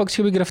दूसरे पक्ष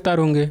के भी गिरफ्तार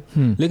होंगे,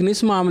 लेकिन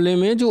इस मामले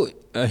में जो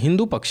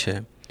हिंदू पक्ष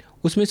है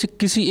उसमें से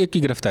किसी एक की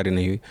गिरफ्तारी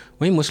नहीं हुई।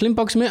 वहीं मुस्लिम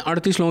पक्ष में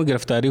 38 लोगों की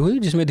गिरफ्तारी हुई,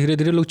 जिसमें धीरे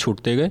धीरे लोग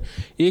छूटते गए।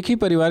 एक ही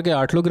परिवार के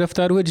 8 लोग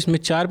गिरफ्तार हुए, जिसमें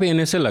 4 पे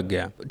NSA लग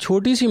गया।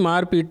 छोटी सी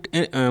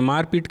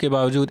मारपीट के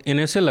बावजूद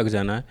NSA लग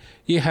जाना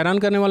ये हैरान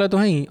करने वाला तो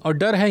है ही और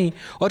डर है ही।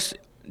 और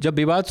जब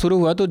विवाद शुरू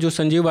हुआ तो जो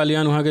संजीव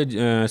बालियान वहाँ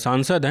के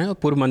सांसद हैं,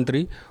 पूर्व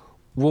मंत्री,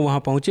 वो वहाँ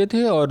पहुँचे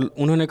थे और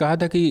उन्होंने कहा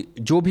था कि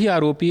जो भी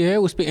आरोपी है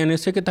उस पर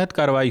NSA के तहत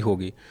कार्रवाई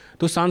होगी।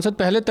 तो सांसद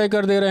पहले तय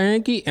कर दे रहे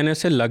हैं कि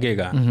NSA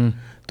लगेगा।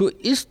 तो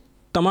इस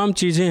तमाम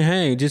चीज़ें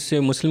हैं जिससे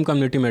मुस्लिम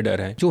कम्युनिटी में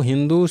डर है। जो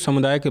हिंदू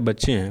समुदाय के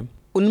बच्चे हैं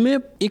उनमें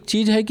एक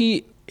चीज़ है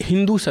कि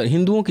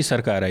हिंदुओं की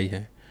सरकार आई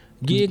है,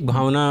 ये एक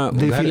भावना,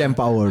 they feel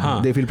empowered,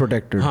 they feel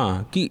protected।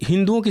 हाँ, कि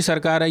हिंदुओं की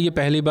सरकार है, ये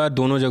पहली बार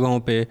दोनों जगहों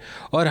पे,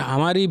 और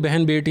हमारी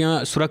बहन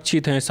बेटियां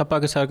सुरक्षित हैं, सपा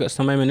के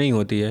समय में नहीं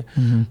होती है।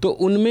 तो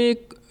उनमें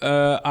एक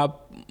आप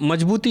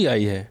मजबूती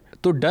आई है।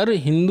 तो डर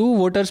हिंदू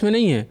वोटर्स में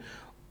नहीं है,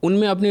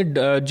 उनमें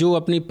जो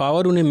अपनी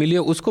पावर उन्हें मिली है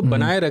उसको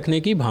बनाए रखने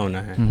की भावना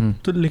है।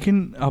 तो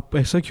लेकिन आप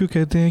ऐसा क्यों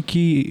कहते हैं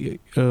कि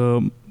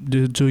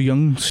जो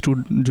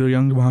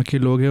यंग वहाँ के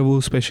लोग हैं वो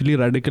स्पेशली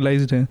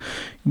रेडिकलाइज्ड हैं?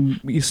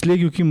 इसलिए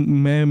क्योंकि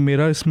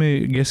मेरा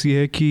इसमें गेस ये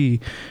है कि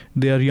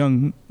दे आर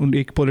यंग,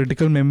 एक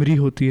पॉलिटिकल मेमोरी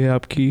होती है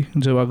आपकी,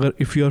 जब अगर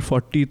इफ़ यू आर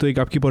 40 तो एक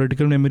आपकी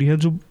पॉलिटिकल मेमोरी है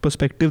जो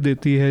पर्सपेक्टिव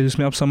देती है,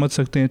 जिसमें आप समझ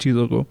सकते हैं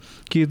चीज़ों को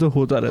कि ये तो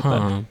होता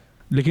रहता है।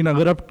 लेकिन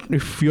अगर आप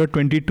इफ़ यू आर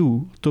 22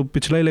 तो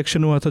पिछला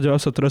इलेक्शन हुआ था जब आप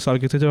 17 साल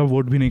के थे, जब आप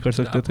वोट भी नहीं कर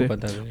सकते थे।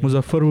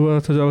 मुजफ्फर हुआ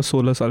था जब आप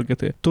 16 साल के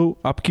थे। तो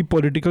आपकी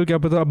पॉलिटिकल क्या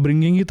पता आप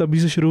ब्रिंगिंग ही तभी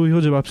से शुरू हुई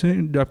हो जब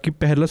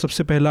आपकी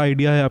सबसे पहला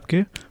आइडिया है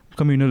आपके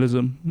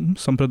कम्युनलिज्म,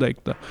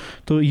 सांप्रदायिकता।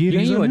 तो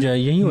यही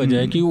वजह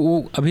है कि वो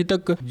अभी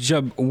तक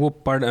जब वो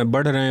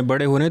बढ़ रहे हैं,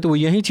 बड़े हो रहे हैं, तो वो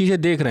यही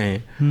चीज़ें देख रहे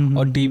हैं।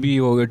 और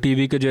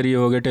टीवी के जरिए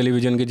हो गए,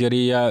 टेलीविज़न के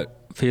जरिए या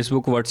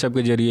फेसबुक व्हाट्सएप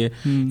के जरिए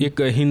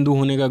एक हिंदू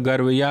होने का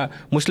गर्व या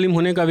मुस्लिम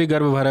होने का भी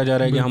गर्व भरा जा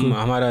रहा है कि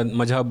हमारा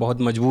मजहब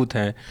बहुत मजबूत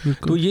है।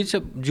 तो ये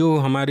सब जो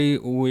हमारी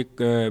वो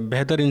एक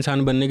बेहतर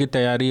इंसान बनने की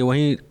तैयारी है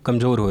वहीं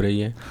कमज़ोर हो रही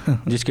है,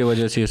 जिसके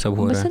वजह से ये सब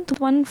हो रहा है।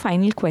 One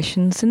final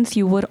question, since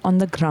you were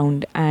on the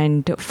ground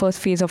and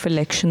first phase of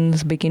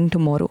elections begin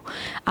tomorrow,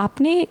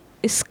 आपने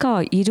इसका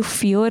ये जो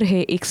फियर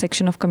है एक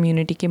सेक्शन ऑफ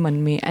कम्युनिटी के मन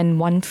में and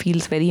one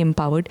feels very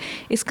empowered,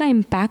 इसका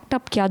इम्पैक्ट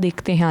आप क्या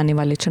देखते हैं आने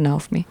वाले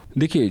चुनाव में?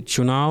 देखिए,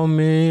 चुनाव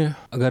में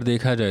अगर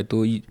देखा जाए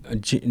तो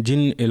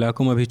जिन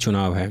इलाकों में भी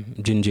चुनाव है,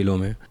 जिन जिलों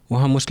में,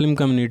 वहाँ मुस्लिम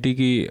कम्युनिटी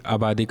की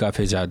आबादी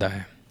काफ़ी ज़्यादा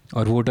है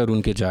और वोटर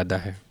उनके ज़्यादा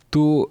है।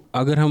 तो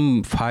अगर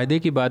हम फ़ायदे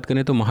की बात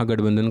करें तो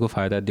महागठबंधन को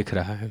फ़ायदा दिख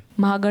रहा है।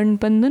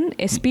 महागठबंधन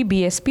SP,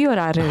 BSP और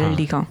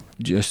RLD का,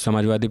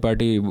 समाजवादी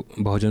पार्टी,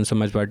 बहुजन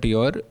समाज पार्टी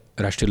और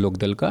राष्ट्रीय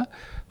लोकदल का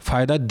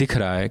फ़ायदा दिख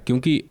रहा है,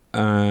 क्योंकि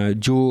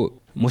जो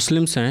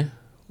मुस्लिम्स हैं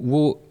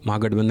वो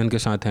महागठबंधन के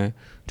साथ हैं,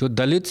 जो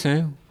दलित्स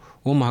हैं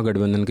वो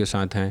महागठबंधन के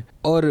साथ हैं,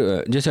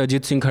 और जैसे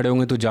अजीत सिंह खड़े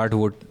होंगे तो जाट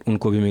वोट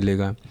उनको भी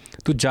मिलेगा।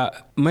 तो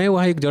मैं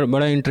वहाँ एक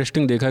बड़ा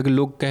इंटरेस्टिंग देखा कि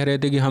लोग कह रहे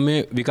थे कि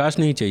हमें विकास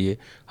नहीं चाहिए,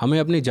 हमें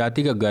अपनी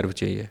जाति का गर्व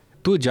चाहिए।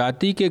 तो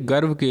जाति के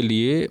गर्व के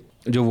लिए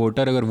जो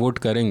वोटर अगर वोट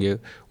करेंगे,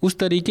 उस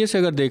तरीके से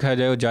अगर देखा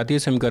जाए जातीय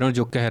समीकरण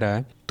जो कह रहा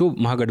है, तो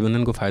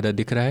महागठबंधन को फ़ायदा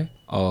दिख रहा है।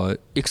 और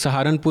एक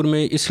सहारनपुर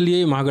में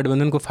इसलिए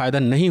महागठबंधन को फ़ायदा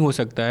नहीं हो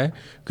सकता है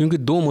क्योंकि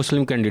 2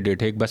 मुस्लिम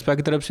कैंडिडेट है, एक बसपा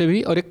की तरफ से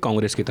भी और एक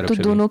कांग्रेस की तरफ से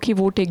भी। तो दोनों की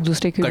वोट एक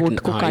दूसरे के वोट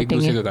को काटेंगे, एक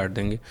दूसरे को काट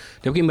देंगे।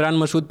 जबकि इमरान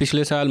मसूद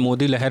पिछले साल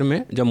मोदी लहर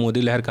में, जब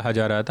मोदी लहर कहा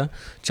जा रहा था,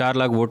 4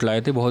 लाख वोट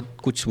लाए थे, बहुत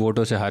कुछ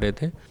वोटों से हारे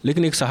थे।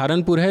 लेकिन एक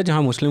सहारनपुर है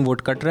जहाँ मुस्लिम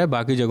वोट कट रहा है,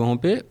 बाकी जगहों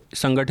पर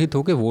संगठित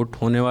होकर वोट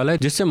होने वाला है,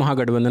 जिससे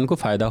महागठबंधन को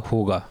फ़ायदा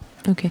होगा।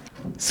 Okay,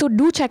 so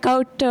do check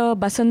out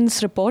Basant's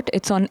report.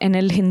 It's on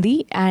NL Hindi.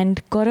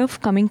 And Gaurav,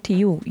 coming to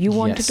you, you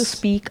wanted to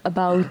speak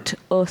about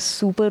a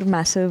super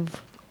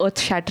massive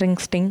earth-shattering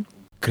sting.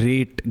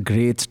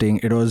 Great sting.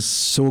 It was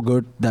so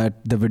good that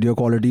the video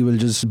quality will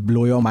just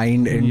blow your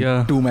mind in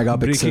 2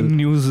 megapixels. Breaking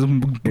news,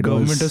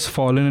 government has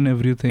fallen and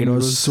everything. It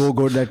was so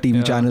good that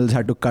TV channels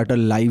had to cut a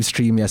live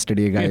stream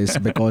yesterday, guys,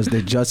 because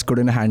they just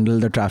couldn't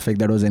handle the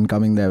traffic that was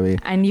incoming their way.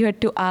 And you had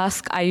to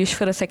ask Ayush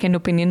for a second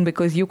opinion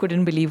because you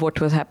couldn't believe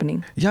what was happening.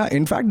 Yeah,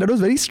 in fact, that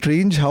was very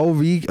strange how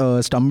we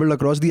stumbled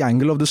across the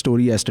angle of the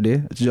story yesterday.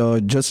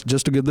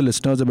 Just to give the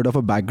listeners a bit of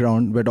a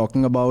background, we're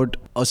talking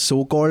about a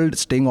so-called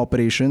sting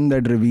operation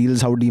that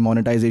reveals how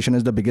demonetization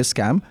is the biggest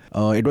scam.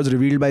 It was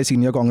revealed by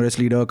senior Congress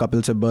leader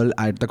Kapil Sibal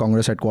at the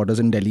Congress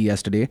headquarters in Delhi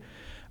yesterday.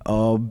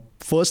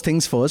 First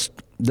things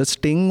first, the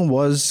sting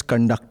was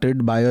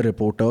conducted by a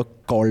reporter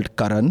called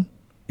Karan,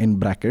 in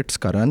brackets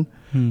Karan,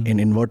 in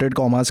inverted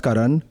commas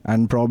Karan,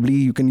 and probably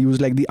you can use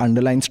like the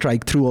underline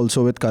strike through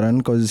also with Karan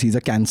because he's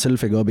a cancel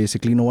figure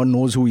basically. No one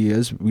knows who he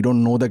is. We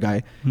don't know the guy.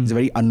 He's a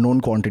very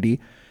unknown quantity.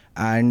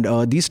 And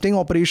these sting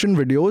operation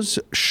videos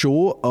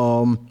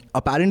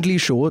apparently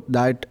show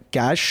that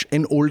cash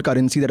in old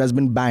currency that has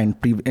been banned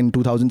in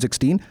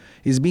 2016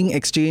 is being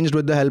exchanged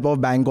with the help of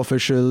bank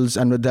officials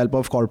and with the help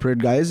of corporate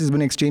guys. It's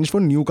been exchanged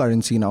for new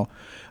currency now.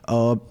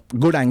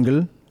 Good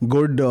angle,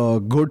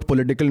 good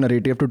political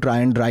narrative to try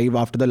and drive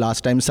after the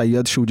last time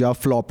Syed Shuja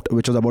flopped,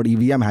 which was about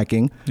EVM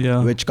hacking,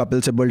 which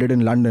Kapil Sibal did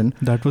in London.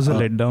 That was a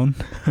letdown.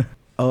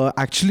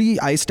 Actually,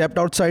 I stepped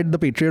outside the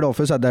Patriot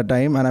office at that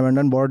time and I went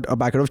and bought a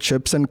packet of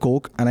chips and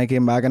Coke, and I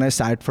came back and I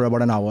sat for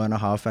about an hour and a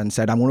half and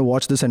said, I'm going to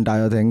watch this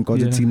entire thing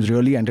because it seems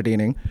really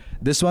entertaining.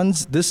 This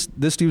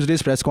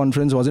Tuesday's press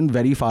conference wasn't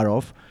very far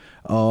off.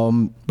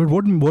 But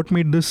what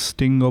made this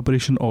sting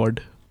operation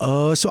odd?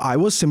 So I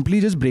was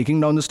simply just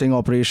breaking down the sting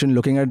operation,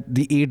 looking at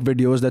the 8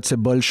 videos that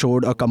Sibbal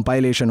showed a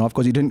compilation of,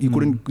 because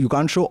you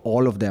can't show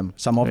all of them.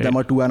 Some of them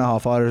are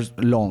 2.5 hours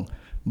long.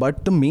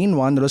 But the main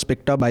one that was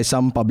picked up by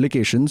some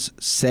publications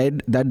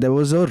said that there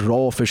was a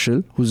raw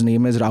official whose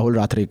name is Rahul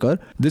Rathrekar.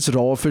 This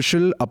raw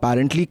official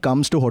apparently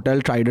comes to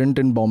Hotel Trident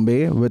in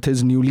Bombay with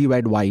his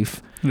newlywed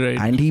wife. Right.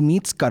 And he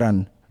meets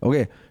Karan.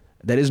 Okay.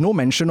 There is no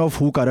mention of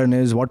who Karan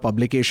is, what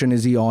publication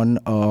is he on,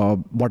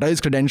 what are his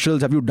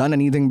credentials, have you done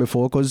anything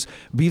before? Because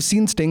we've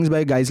seen stings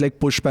by guys like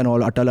Pushp and all,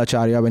 Atal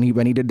Acharya, when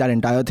he did that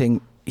entire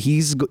thing.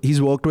 He's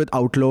worked with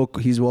Outlook,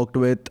 he's worked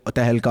with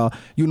Tehelka.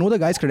 You know the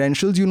guy's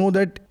credentials, you know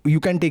that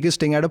you can take his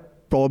sting at a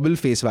probable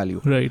face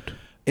value. Right.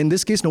 In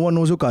this case, no one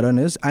knows who Karan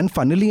is. And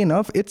funnily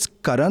enough, it's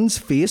Karan's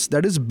face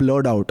that is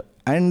blurred out.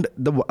 And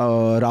the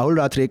Rahul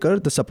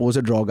Rathrekar, the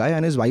supposed raw guy,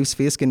 and his wife's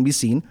face can be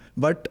seen.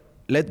 But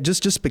let's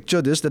just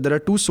picture this, that there are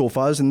 2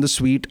 sofas in the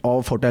suite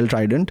of Hotel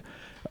Trident.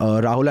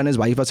 Rahul and his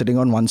wife are sitting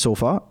on one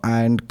sofa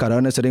and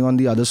Karan is sitting on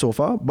the other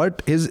sofa.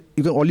 But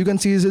all you can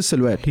see is his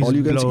silhouette.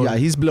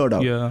 He's blurred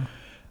out. Yeah.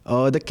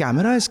 The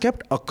camera is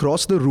kept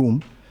across the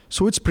room.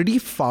 So it's pretty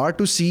far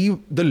to see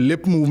the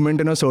lip movement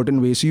in a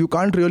certain way. So you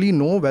can't really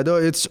know whether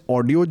it's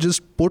audio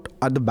just put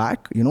at the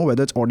back,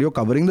 whether it's audio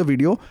covering the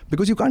video,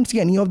 because you can't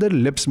see any of their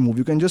lips move.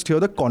 You can just hear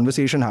the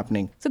conversation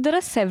happening. So there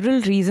are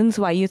several reasons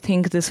why you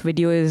think this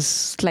video is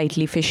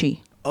slightly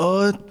fishy.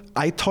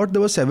 I thought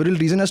there were several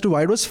reasons as to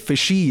why it was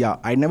fishy. Yeah,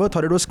 I never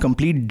thought it was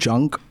complete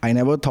junk. I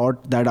never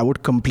thought that I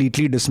would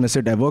completely dismiss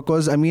it ever,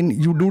 because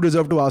you do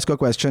deserve to ask a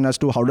question as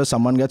to how does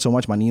someone get so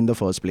much money in the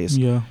first place.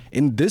 Yeah.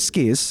 In this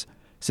case,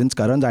 since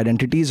Karan's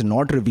identity is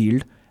not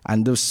revealed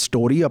and the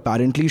story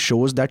apparently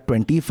shows that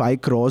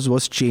 25 crores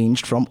was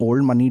changed from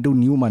old money to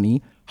new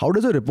money, how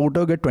does a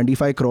reporter get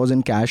 25 crores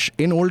in cash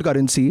in old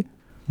currency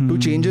to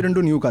change it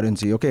into new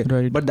currency? Okay,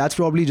 right. But that's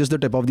probably just the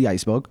tip of the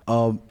iceberg.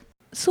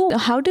 So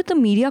how did the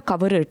media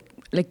cover it?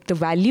 Like the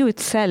value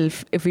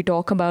itself, if we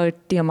talk about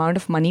the amount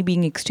of money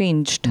being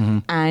exchanged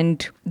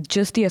and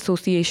just the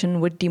association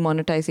with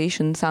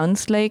demonetization,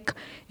 sounds like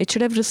it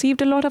should have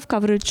received a lot of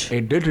coverage.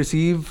 It did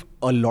receive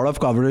a lot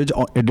of coverage.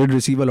 It did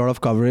receive a lot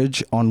of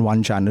coverage on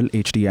one channel,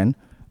 HTN,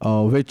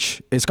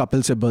 which is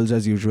Kapil Sibbal's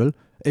as usual.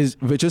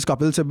 Which is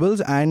Kapil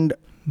Sibbal's and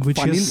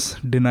which is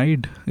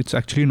denied. It's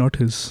actually not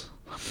his.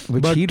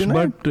 He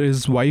denied? But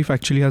his wife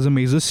actually has a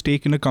major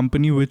stake in a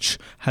company which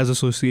has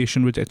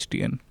association with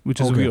HTN, which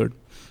is weird.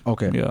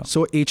 Okay. Yeah.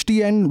 So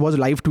HTN was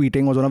live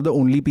tweeting, was one of the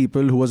only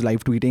people who was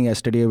live tweeting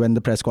yesterday when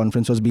the press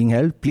conference was being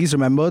held. Please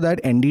remember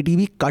that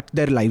NDTV cut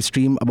their live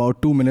stream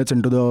about 2 minutes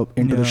into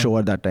the show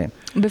at that time.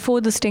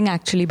 Before the sting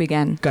actually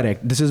began.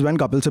 Correct. This is when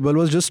Kapil Sibbal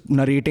was just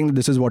narrating that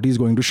this is what he's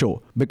going to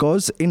show.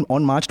 Because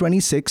on March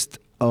 26th,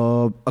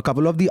 a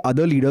couple of the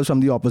other leaders from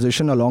the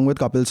opposition along with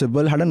Kapil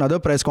Sibbal had another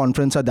press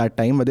conference at that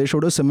time where they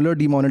showed a similar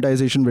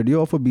demonetization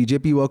video of a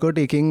BJP worker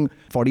taking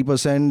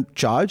 40%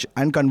 charge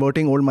and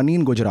converting old money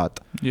in Gujarat.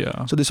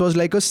 Yeah. So this was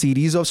like a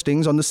series of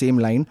stings on the same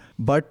line.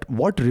 But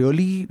what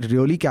really,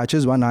 really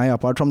catches one eye,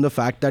 apart from the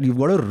fact that you've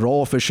got a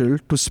raw official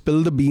to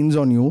spill the beans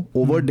on you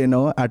over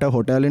dinner at a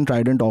hotel in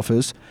Trident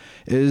office,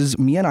 is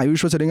me and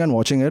Ayush were sitting and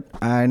watching it,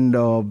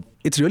 and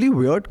it's really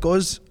weird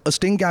because a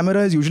sting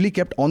camera is usually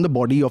kept on the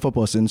body of a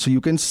person, so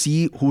you can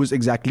see who is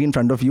exactly in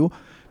front of you,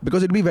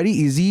 because it'd be very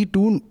easy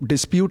to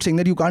dispute saying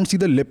that you can't see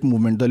the lip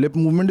movement. The lip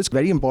movement is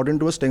very important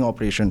to a sting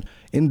operation.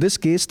 In this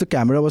case, the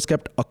camera was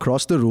kept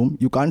across the room.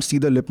 You can't see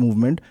the lip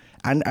movement,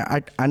 and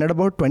at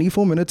about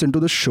 24 minutes into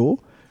the show,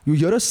 you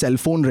hear a cell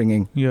phone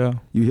ringing. Yeah.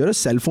 You hear a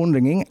cell phone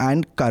ringing,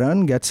 and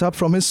Karan gets up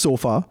from his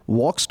sofa,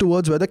 walks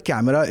towards where the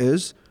camera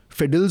is,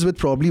 fiddles with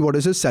probably what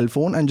is his cell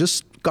phone, and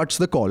just cuts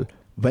the call.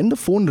 When the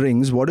phone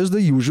rings, what is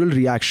the usual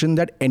reaction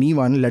that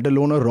anyone, let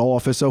alone a raw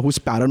officer who's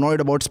paranoid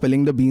about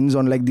spilling the beans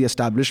on the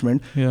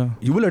establishment,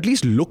 you will at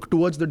least look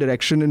towards the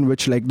direction in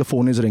which the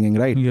phone is ringing,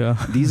 right?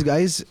 Yeah. These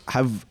guys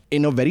have,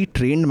 in a very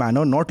trained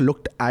manner, not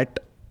looked at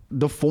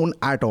the phone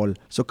at all.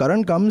 So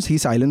Karan comes, he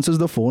silences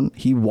the phone,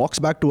 he walks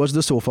back towards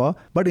the sofa,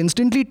 but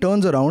instantly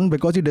turns around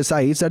because he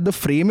decides that the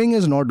framing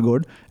is not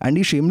good, and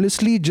he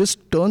shamelessly just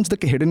turns the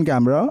hidden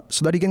camera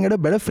so that he can get a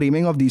better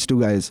framing of these two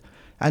guys.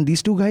 And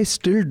these two guys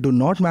still do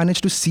not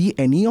manage to see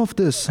any of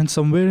this. And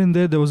somewhere in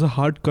there was a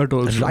hard cut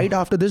also. Right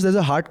after this, there's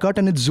a hard cut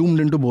and it's zoomed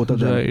into both of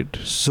them. Right.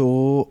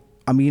 So,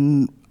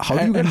 how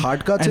do you get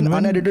hard cuts in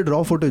unedited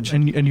raw footage?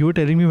 And you were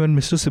telling me when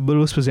Mr. Sibbal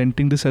was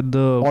presenting this at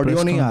the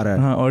audio nahi aa raha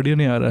hai. Audio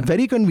nahi aa raha hai.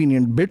 Very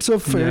convenient. Bits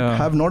of it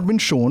have not been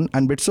shown,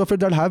 and bits of it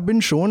that have been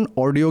shown,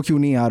 audio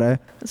kyun nahi aa raha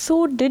hai.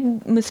 So did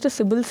Mr.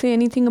 Sibbal say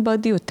anything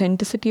about the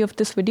authenticity of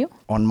this video?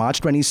 On March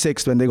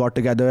 26th, when they got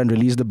together and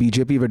released the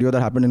BJP video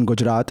that happened in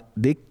Gujarat,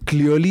 they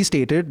clearly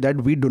stated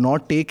that we do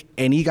not take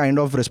any kind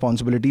of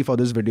responsibility for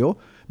this video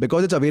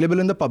because it's available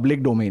in the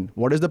public domain.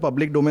 What is the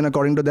public domain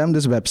according to them?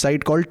 This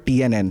website called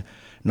TNN.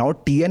 Now,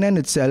 TNN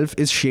itself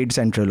is Shade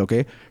Central,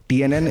 okay?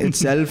 TNN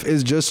itself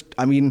is just,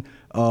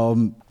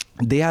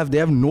 they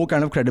have no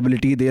kind of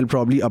credibility. They'll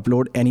probably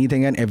upload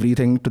anything and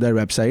everything to their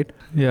website.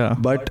 Yeah.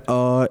 But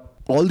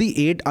all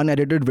the 8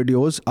 unedited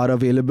videos are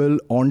available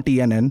on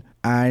TNN.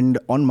 And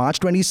on March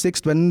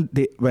 26th,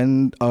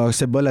 when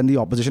Sibal and the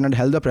opposition had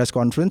held the press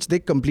conference, they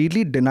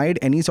completely denied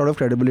any sort of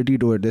credibility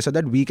to it. They said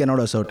that we cannot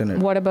ascertain it.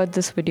 What about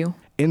this video?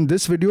 In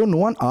this video, no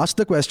one asked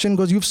the question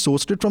because you've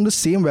sourced it from the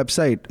same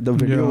website. The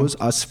videos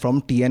are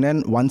from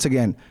TNN once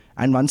again.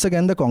 And once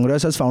again, the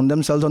Congress has found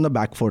themselves on the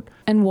back foot.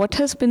 And what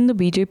has been the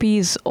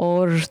BJP's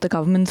or the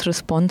government's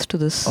response to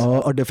this?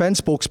 A defense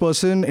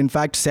spokesperson, in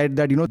fact, said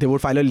that, they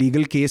would file a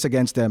legal case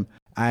against them.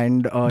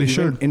 And they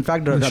should. In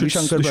fact, Ravi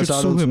Shankar Prasad should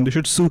sue him. They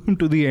should sue him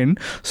to the end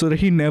so that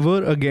he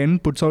never again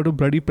puts out a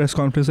bloody press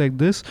conference like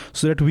this,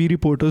 so that we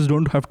reporters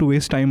don't have to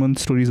waste time on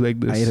stories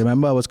like this. I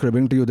remember I was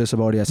cribbing to you this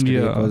about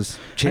yesterday. Because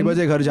 6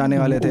 baje ghar jaane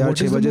wale the, yaar,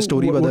 6 baje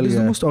story badal gaya. What is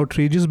the most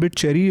outrageous bit,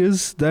 Cherry,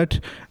 is that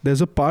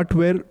there's a part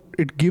where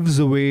it gives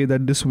away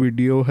that this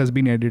video has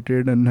been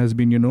edited and has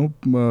been,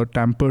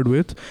 tampered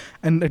with.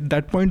 And at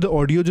that point, the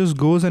audio just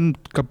goes and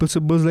Kapil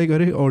Sibbal's like,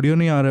 "Arey, audio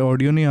nahi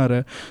aa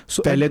raha."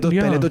 So पहले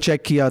तो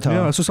check किया था.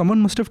 Yeah, so someone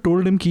must have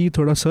told him कि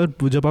थोड़ा sir,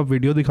 जब आप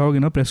video दिखाओगे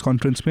ना press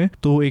conference में,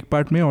 तो एक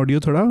part में audio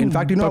थोड़ा. In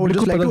fact, I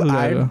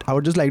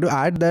would just like to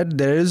add that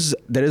there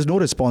is no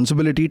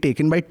responsibility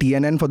taken by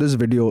TNN for this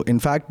video. In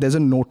fact, there's a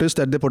notice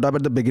that they put up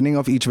at the beginning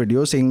of each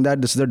video saying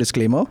that this is a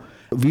disclaimer.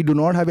 We do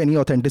not have any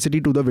authenticity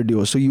to the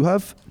video. So you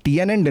have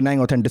TNN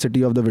denying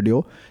authenticity of the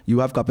video. You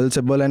have Kapil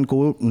Sibal and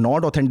co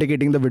not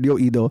authenticating the video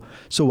either.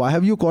 So why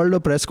have you called a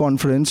press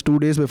conference 2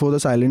 days before the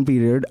silent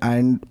period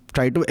and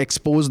tried to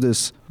expose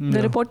this?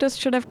 The reporters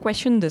should have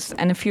questioned this.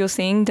 And if you're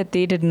saying that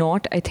they did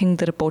not, I think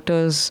the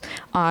reporters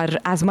are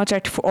as much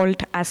at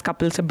fault as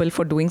Kapil Sibal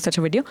for doing such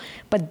a video.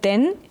 But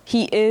then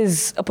he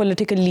is a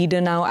political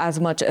leader now as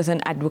much as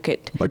an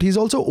advocate. But he's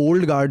also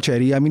old guard,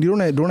 Cherry. I mean,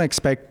 you don't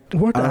expect...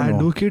 What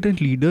advocate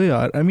and leader,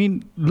 yaar? I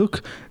mean,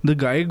 look, the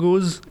guy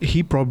goes,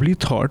 he probably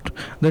thought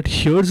that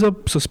here's a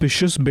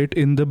suspicious bit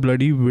in the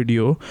bloody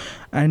video,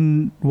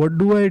 and what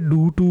do I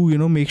do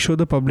to, make sure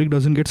the public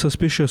doesn't get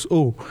suspicious?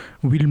 Oh,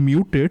 we'll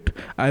mute it.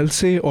 I'll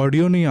say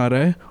audio nahi aa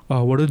raha hai.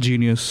 What a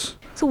genius.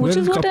 So which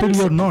is what Kapil,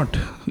 you're not.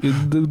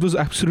 It was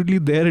absolutely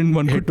there in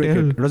one could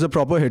tell. It was a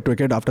proper hit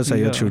wicket after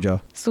Syed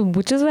Shuja. So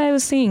which is why I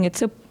was saying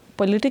it's a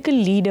political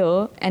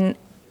leader, and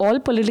all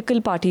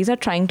political parties are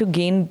trying to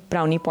gain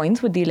brownie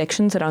points with the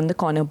elections around the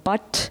corner.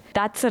 But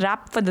that's a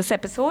wrap for this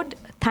episode.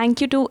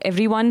 Thank you to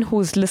everyone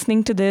who's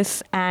listening to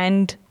this,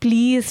 and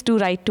please do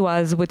write to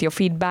us with your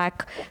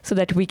feedback so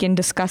that we can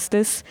discuss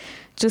this,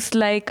 just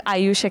like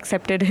Ayush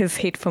accepted his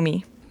hate for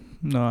me.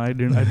 No, I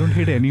didn't. I don't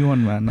hate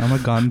anyone, man. I'm a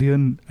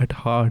Gandhian at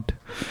heart.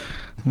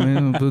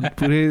 मैं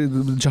पूरे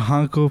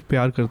जहां को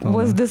प्यार करता हूँ.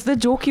 Was this the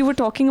joke you were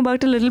talking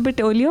about a little bit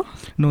earlier?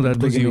 No,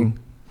 that was you.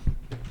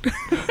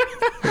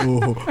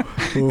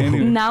 Anyway.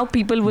 Now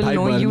people will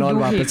know you do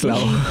hate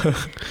me.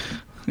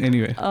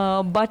 Anyway.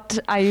 But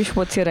Ayush,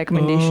 what's your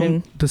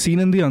recommendation? The Seen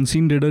and the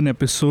Unseen did an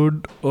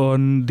episode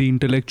on the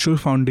intellectual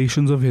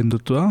foundations of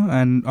Hindutva,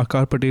 and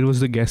Akar Patel was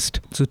the guest.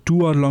 It's a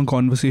 2-hour-long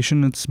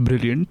conversation. It's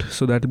brilliant.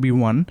 So that'll be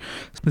one.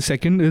 The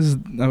second is,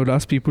 I would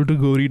ask people to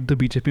go read the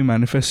BJP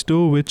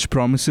manifesto, which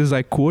promises,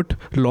 I quote,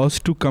 laws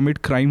to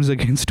commit crimes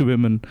against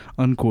women,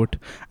 unquote.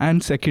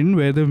 And second,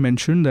 where they've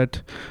mentioned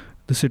that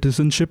the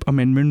Citizenship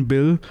Amendment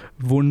Bill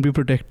won't be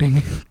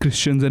protecting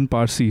Christians and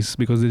Parsis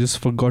because they just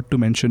forgot to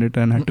mention it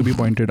and had to be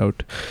pointed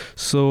out.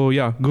 So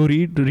yeah, go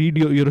read.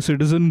 You're a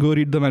citizen, go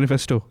read the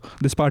manifesto.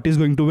 This party is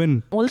going to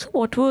win. Also,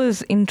 what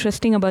was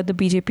interesting about the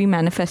BJP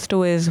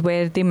manifesto is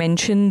where they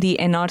mention the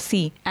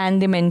NRC and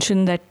they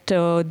mention that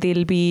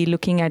they'll be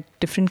looking at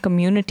different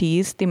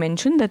communities. They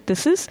mention that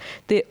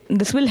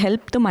this will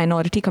help the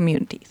minority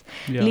communities.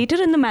 Yeah.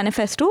 Later in the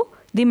manifesto,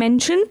 they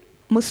mention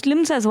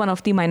Muslims as one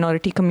of the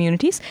minority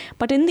communities,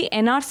 but in the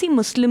NRC,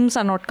 Muslims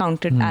are not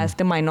counted as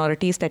the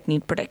minorities that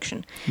need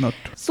protection. Not.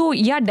 So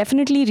yeah,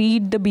 definitely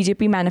read the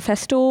BJP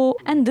manifesto.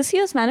 And this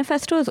year's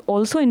manifesto is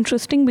also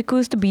interesting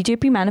because the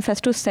BJP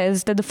manifesto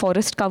says that the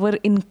forest cover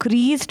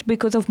increased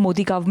because of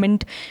Modi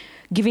government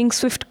giving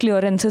swift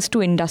clearances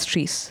to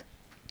industries.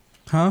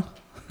 Huh?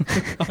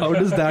 How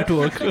does that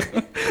work?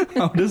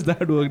 How does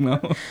that work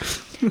now?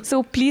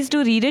 So please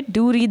do read it.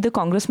 Do read the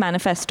Congress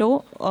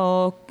manifesto.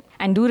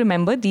 And do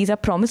remember, these are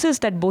promises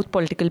that both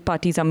political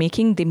parties are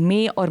making. They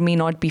may or may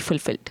not be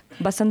fulfilled.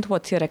 Basant,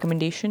 what's your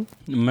recommendation?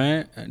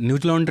 मैं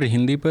Newslaundry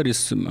Hindi पर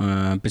इस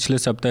पिछले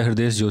सप्ताह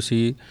हृदय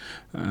जोशी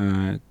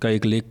का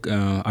एक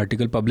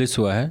article publish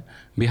हुआ है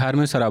बिहार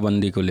में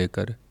शराबबंदी को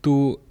लेकर. तो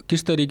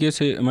किस तरीके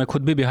से, मैं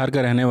खुद भी बिहार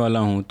का रहने वाला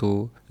हूं,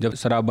 तो जब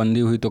शराबबंदी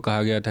हुई तो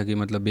कहा गया था कि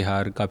मतलब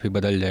बिहार काफ़ी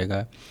बदल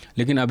जाएगा,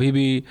 लेकिन अभी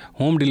भी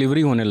होम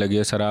डिलीवरी होने लगी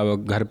है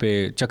शराब घर पे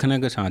चखने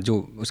के साथ, जो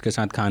उसके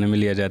साथ खाने में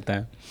लिया जाता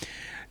है.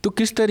 तो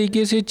किस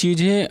तरीके से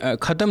चीज़ें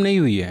ख़त्म नहीं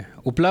हुई है,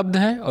 उपलब्ध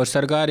है, और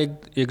सरकार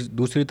एक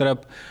दूसरी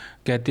तरफ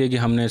कहती है कि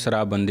हमने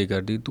शराबबंदी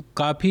कर दी. तो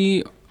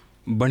काफ़ी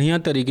बढ़िया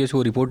तरीके से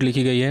वो रिपोर्ट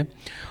लिखी गई है,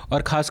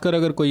 और ख़ासकर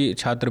अगर कोई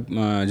छात्र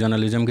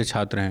जर्नलिज्म के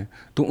छात्र हैं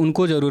तो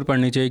उनको ज़रूर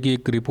पढ़नी चाहिए कि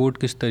एक रिपोर्ट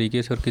किस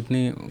तरीके से और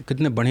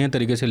कितने बढ़िया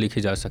तरीके से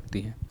लिखी जा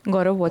सकती है.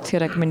 Gaurav, what's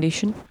your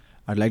recommendation?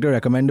 I'd like to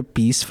recommend a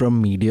piece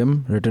from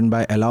Medium written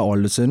by Ella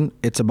Alderson.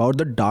 It's about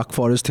the dark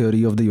forest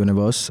theory of the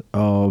universe.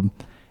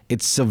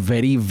 It's a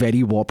very,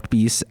 very warped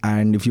piece,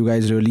 and if you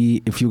guys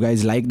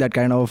like that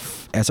kind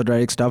of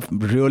esoteric stuff,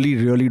 really,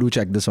 really do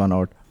check this one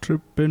out.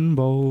 Trippin'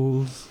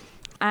 balls.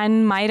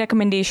 And my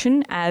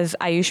recommendation, as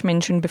Ayush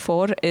mentioned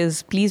before,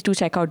 is please do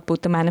check out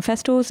both the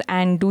manifestos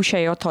and do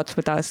share your thoughts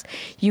with us.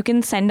 You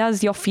can send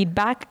us your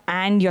feedback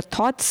and your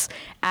thoughts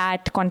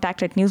at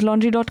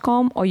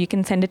contact@newslaundry.com, or you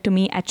can send it to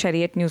me at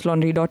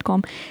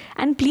cherry@newslaundry.com.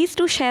 And please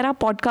do share our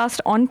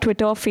podcast on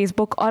Twitter,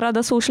 Facebook, or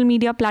other social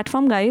media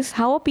platform, guys.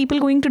 How are people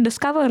going to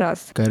discover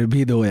us? Kar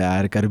bhi do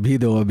yaar, kar bhi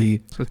do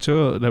abhi.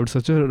 That was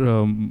such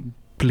a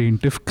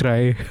plaintive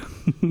cry.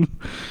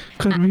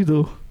 Kar bhi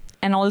do.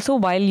 And also,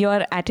 while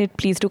you're at it,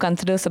 please do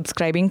consider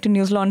subscribing to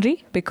News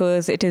Laundry,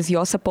 because it is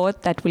your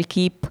support that will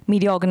keep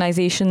media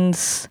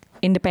organizations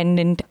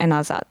independent and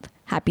azad.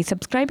 Happy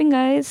subscribing,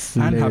 guys.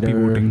 And happy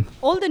voting.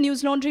 All the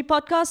News Laundry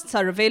podcasts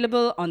are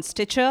available on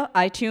Stitcher,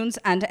 iTunes,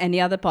 and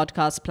any other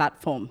podcast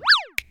platform.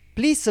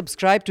 Please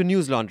subscribe to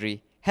News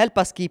Laundry. Help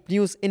us keep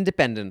news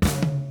independent.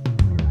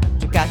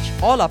 To catch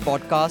all our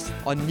podcasts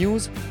on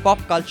news, pop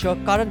culture,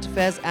 current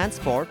affairs, and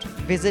sport,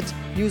 visit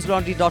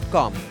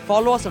newslaundry.com.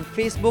 Follow us on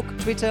Facebook,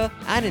 Twitter,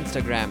 and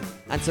Instagram,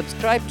 and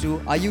subscribe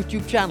to our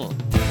YouTube channel.